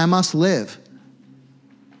 and I must live.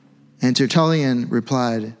 And Tertullian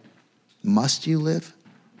replied, must you live?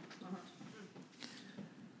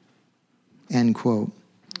 End quote.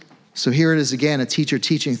 So here it is again, a teacher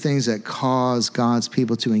teaching things that cause God's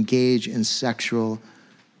people to engage in sexual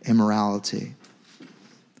immorality.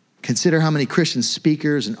 Consider how many Christian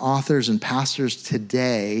speakers and authors and pastors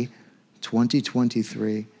today,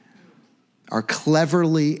 2023, are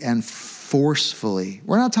cleverly and forcefully,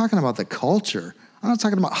 we're not talking about the culture, I'm not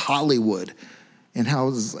talking about Hollywood and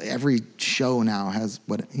how every show now has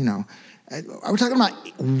what, you know, we're talking about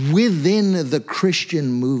within the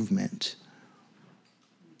Christian movement,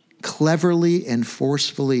 cleverly and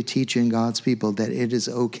forcefully teaching God's people that it is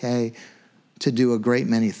okay to do a great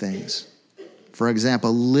many things. For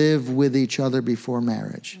example, live with each other before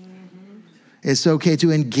marriage. It's okay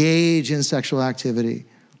to engage in sexual activity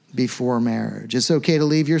before marriage. It's okay to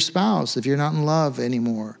leave your spouse if you're not in love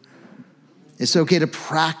anymore. It's okay to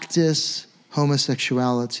practice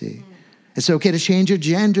homosexuality. It's okay to change your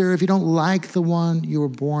gender if you don't like the one you were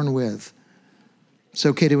born with. It's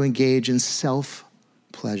okay to engage in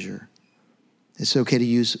self-pleasure. It's okay to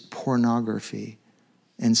use pornography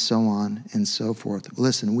and so on and so forth.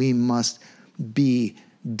 Listen, we must be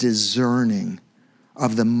discerning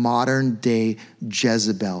of the modern day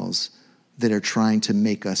Jezebels that are trying to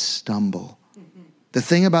make us stumble. The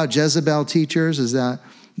thing about Jezebel teachers is that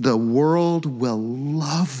the world will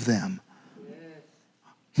love them.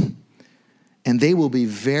 And they will be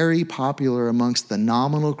very popular amongst the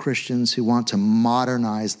nominal Christians who want to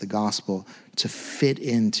modernize the gospel to fit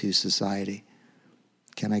into society.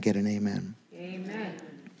 Can I get an amen? Amen.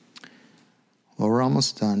 Well, we're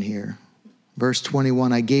almost done here. Verse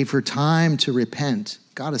 21, I gave her time to repent.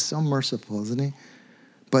 God is so merciful, isn't he?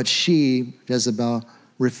 But she, Jezebel,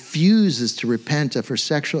 refuses to repent of her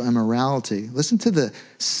sexual immorality. Listen to the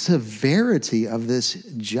severity of this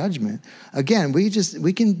judgment. Again,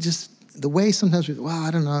 the way sometimes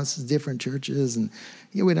I don't know, this is different churches, and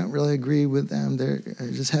we don't really agree with them. They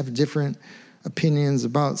just have different opinions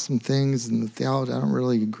about some things and the theology. I don't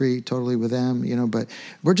really agree totally with them, but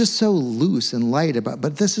we're just so loose and light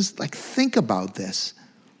but this is like, think about this.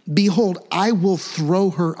 Behold, I will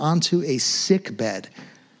throw her onto a sick bed,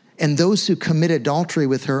 and those who commit adultery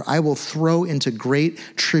with her, I will throw into great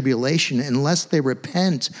tribulation unless they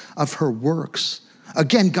repent of her works.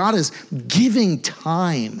 Again, God is giving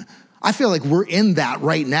time. I feel like we're in that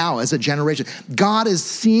right now as a generation. God is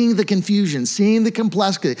seeing the confusion, seeing the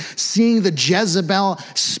complexity, seeing the Jezebel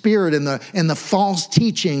spirit and the false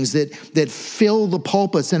teachings that fill the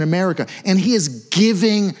pulpits in America. And he is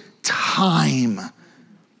giving time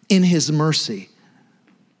in his mercy.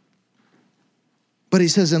 But he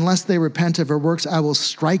says, unless they repent of her works, I will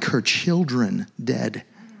strike her children dead.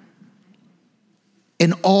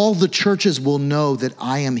 And all the churches will know that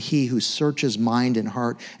I am he who searches mind and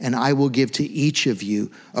heart, and I will give to each of you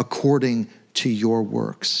according to your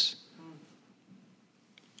works.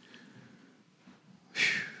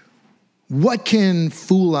 What can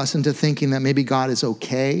fool us into thinking that maybe God is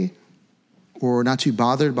okay or not too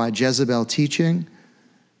bothered by Jezebel teaching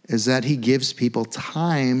is that he gives people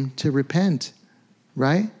time to repent,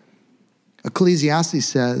 right? Ecclesiastes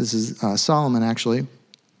says, this is Solomon actually,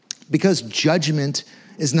 because judgment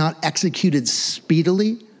is not executed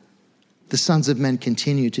speedily, the sons of men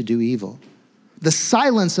continue to do evil. The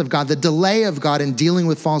silence of God, the delay of God in dealing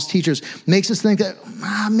with false teachers makes us think that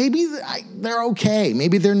maybe they're okay.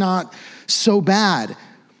 Maybe they're not so bad.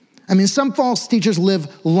 I mean, some false teachers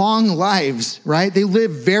live long lives, right? They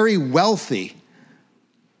live very wealthy.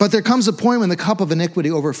 But there comes a point when the cup of iniquity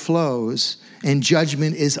overflows and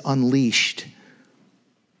judgment is unleashed.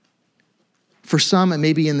 For some, it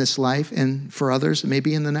may be in this life, and for others, it may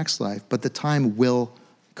be in the next life, but the time will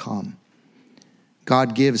come.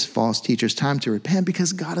 God gives false teachers time to repent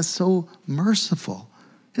because God is so merciful.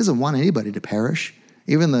 He doesn't want anybody to perish.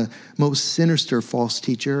 Even the most sinister false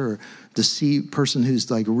teacher or deceived person who's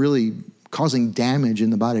like really causing damage in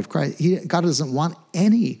the body of Christ, God doesn't want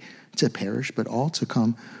any to perish, but all to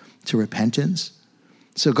come to repentance.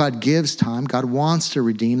 So God gives time. God wants to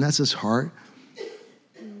redeem. That's his heart.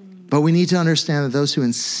 But we need to understand that those who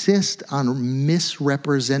insist on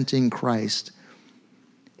misrepresenting Christ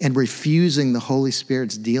and refusing the Holy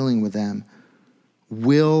Spirit's dealing with them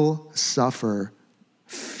will suffer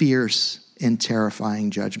fierce and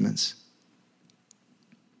terrifying judgments.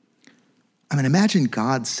 I mean, imagine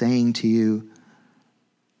God saying to you,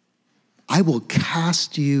 I will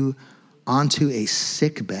cast you onto a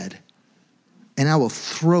sick bed, and I will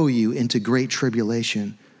throw you into great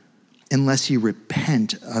tribulation unless you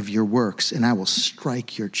repent of your works, and I will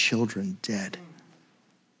strike your children dead.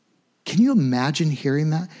 Can you imagine hearing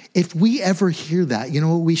that? If we ever hear that, you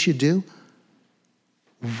know what we should do?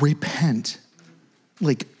 Repent,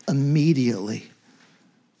 like immediately.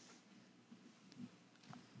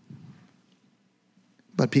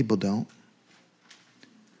 But people don't.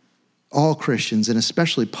 All Christians, and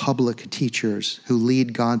especially public teachers who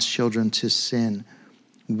lead God's children to sin,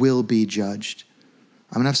 will be judged.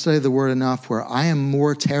 I mean, I've studied the word enough where I am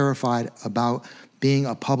more terrified about being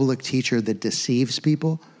a public teacher that deceives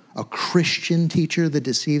people, a Christian teacher that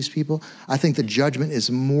deceives people. I think the judgment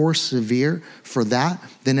is more severe for that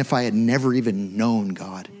than if I had never even known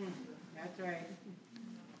God. That's right.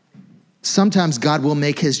 Sometimes God will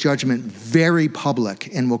make his judgment very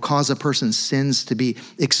public and will cause a person's sins to be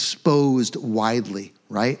exposed widely,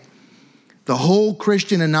 right? The whole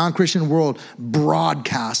Christian and non-Christian world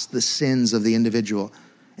broadcasts the sins of the individual.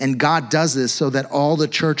 And God does this so that all the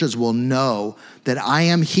churches will know that I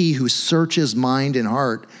am he who searches mind and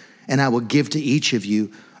heart, and I will give to each of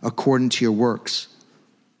you according to your works.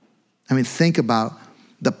 I mean, think about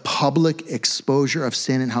the public exposure of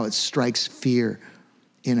sin and how it strikes fear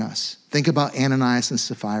in us. Think about Ananias and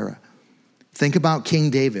Sapphira. Think about King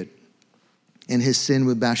David and his sin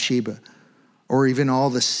with Bathsheba, or even all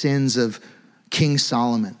the sins of King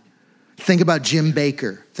Solomon. Think about Jim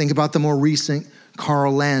Baker. Think about the more recent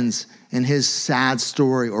Carl Lenz and his sad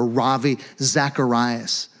story, or Ravi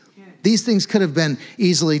Zacharias. These things could have been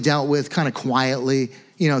easily dealt with kind of quietly,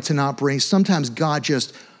 to not bring. Sometimes God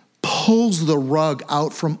just pulls the rug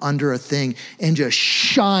out from under a thing and just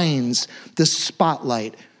shines the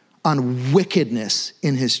spotlight on wickedness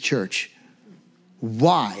in his church.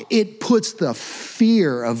 Why? It puts the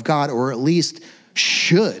fear of God, or at least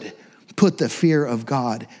should put the fear of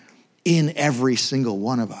God in every single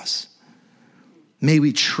one of us. May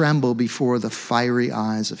we tremble before the fiery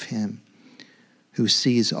eyes of him who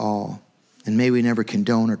sees all. And may we never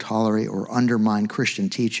condone or tolerate or undermine Christian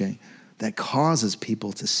teaching that causes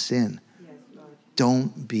people to sin. Yes, Lord.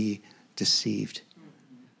 Don't be deceived.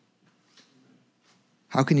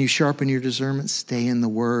 How can you sharpen your discernment? Stay in the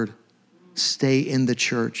word. Stay in the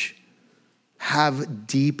church. Have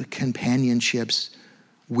deep companionships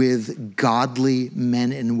with godly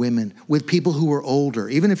men and women, with people who are older.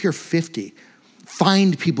 Even if you're 50,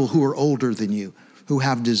 find people who are older than you, who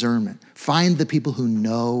have discernment. Find the people who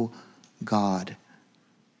know God.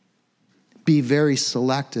 Be very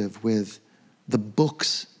selective with the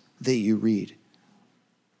books that you read.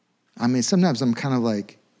 I mean, sometimes I'm kind of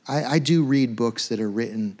like, I do read books that are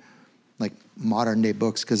written like modern day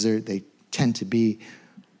books because they tend to be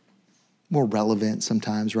more relevant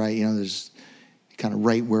sometimes, right? There's kind of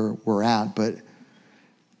right where we're at, but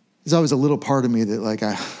there's always a little part of me that like,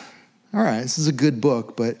 all right, this is a good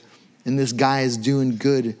book, and this guy is doing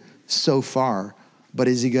good so far, but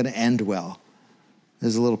is he going to end well?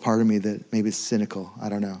 There's a little part of me that maybe is cynical. I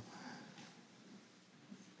don't know.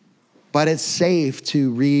 But it's safe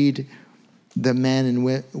to read the men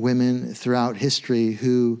and women throughout history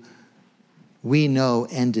who we know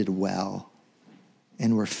ended well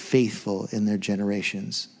and were faithful in their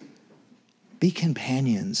generations. Be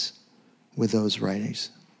companions with those writings.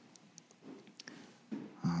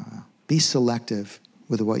 Be selective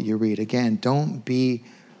with what you read. Again, don't be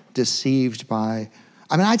deceived by.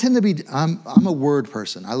 I tend to be. I'm a word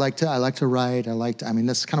person. I like to write.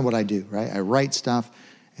 That's kind of what I do, right? I write stuff,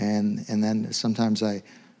 and then sometimes I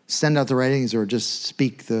send out the writings or just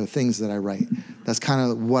speak the things that I write. That's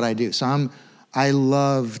kind of what I do. So I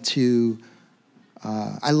love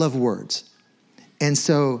words, and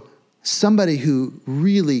so somebody who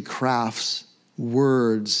really crafts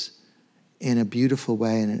words in a beautiful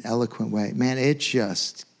way, in an eloquent way, man, it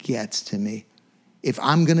just gets to me. If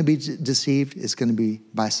I'm going to be deceived, it's going to be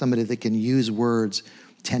by somebody that can use words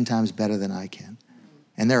 10 times better than I can.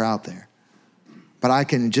 And they're out there. But I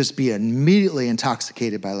can just be immediately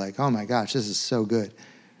intoxicated by like, oh my gosh, this is so good.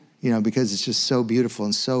 Because it's just so beautiful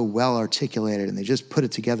and so well articulated, and they just put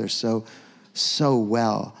it together so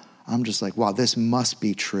well. I'm just like, wow, this must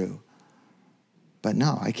be true. But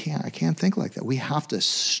no, I can't think like that. We have to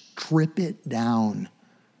strip it down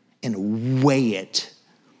and weigh it.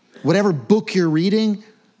 Whatever book you're reading,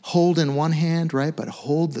 hold in one hand, right? But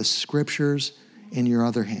hold the scriptures in your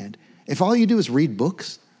other hand. If all you do is read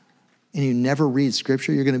books and you never read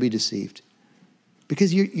scripture, you're going to be deceived.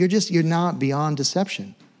 Because you're not beyond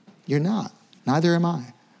deception. You're not. Neither am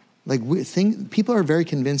I. People are very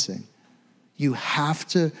convincing. You have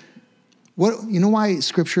to. You know why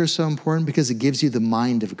scripture is so important? Because it gives you the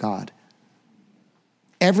mind of God.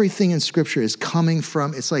 Everything in scripture is coming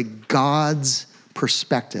from, it's like God's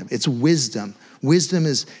perspective. It's wisdom. Wisdom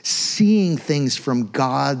is seeing things from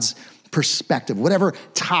God's perspective. Whatever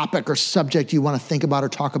topic or subject you want to think about or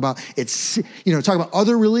talk about, talk about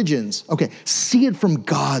other religions. Okay, see it from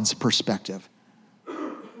God's perspective.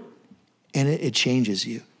 And it changes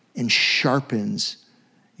you and sharpens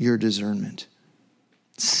your discernment.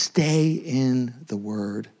 Stay in the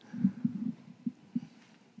word.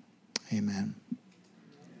 Amen.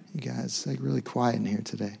 You guys, it's really quiet in here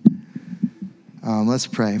today. Let's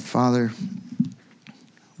pray. Father,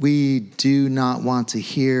 we do not want to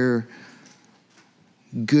hear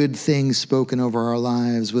good things spoken over our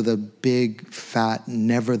lives with a big, fat,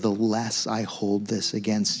 nevertheless, I hold this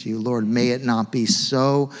against you. Lord, may it not be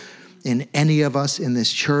so in any of us in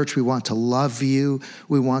this church. We want to love you.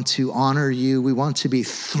 We want to honor you. We want to be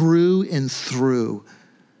through and through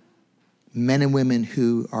men and women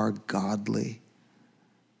who are godly.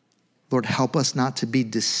 Lord, help us not to be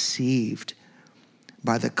deceived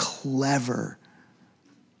by the clever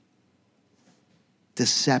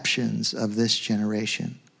deceptions of this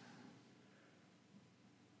generation.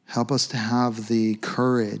 Help us to have the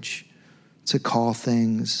courage to call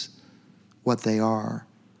things what they are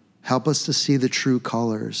Help us to see the true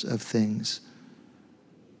colors of things.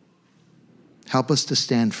 Help us to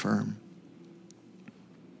stand firm.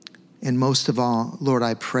 And most of all, Lord,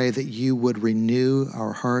 I pray that you would renew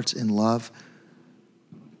our hearts in love.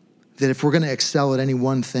 That if we're going to excel at any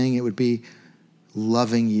one thing, it would be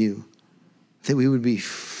loving you. That we would be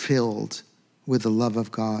filled with the love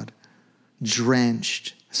of God,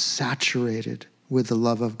 drenched, saturated with the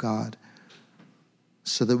love of God,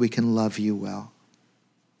 so that we can love you well.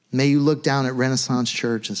 May you look down at Renaissance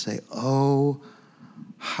Church and say, oh,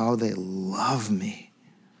 how they love me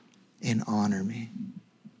and honor me.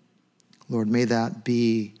 Lord, may that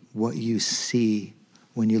be what you see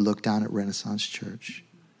when you look down at Renaissance Church.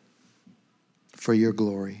 For your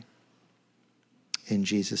glory. In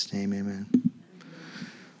Jesus' name, amen.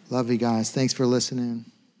 Love you guys. Thanks for listening.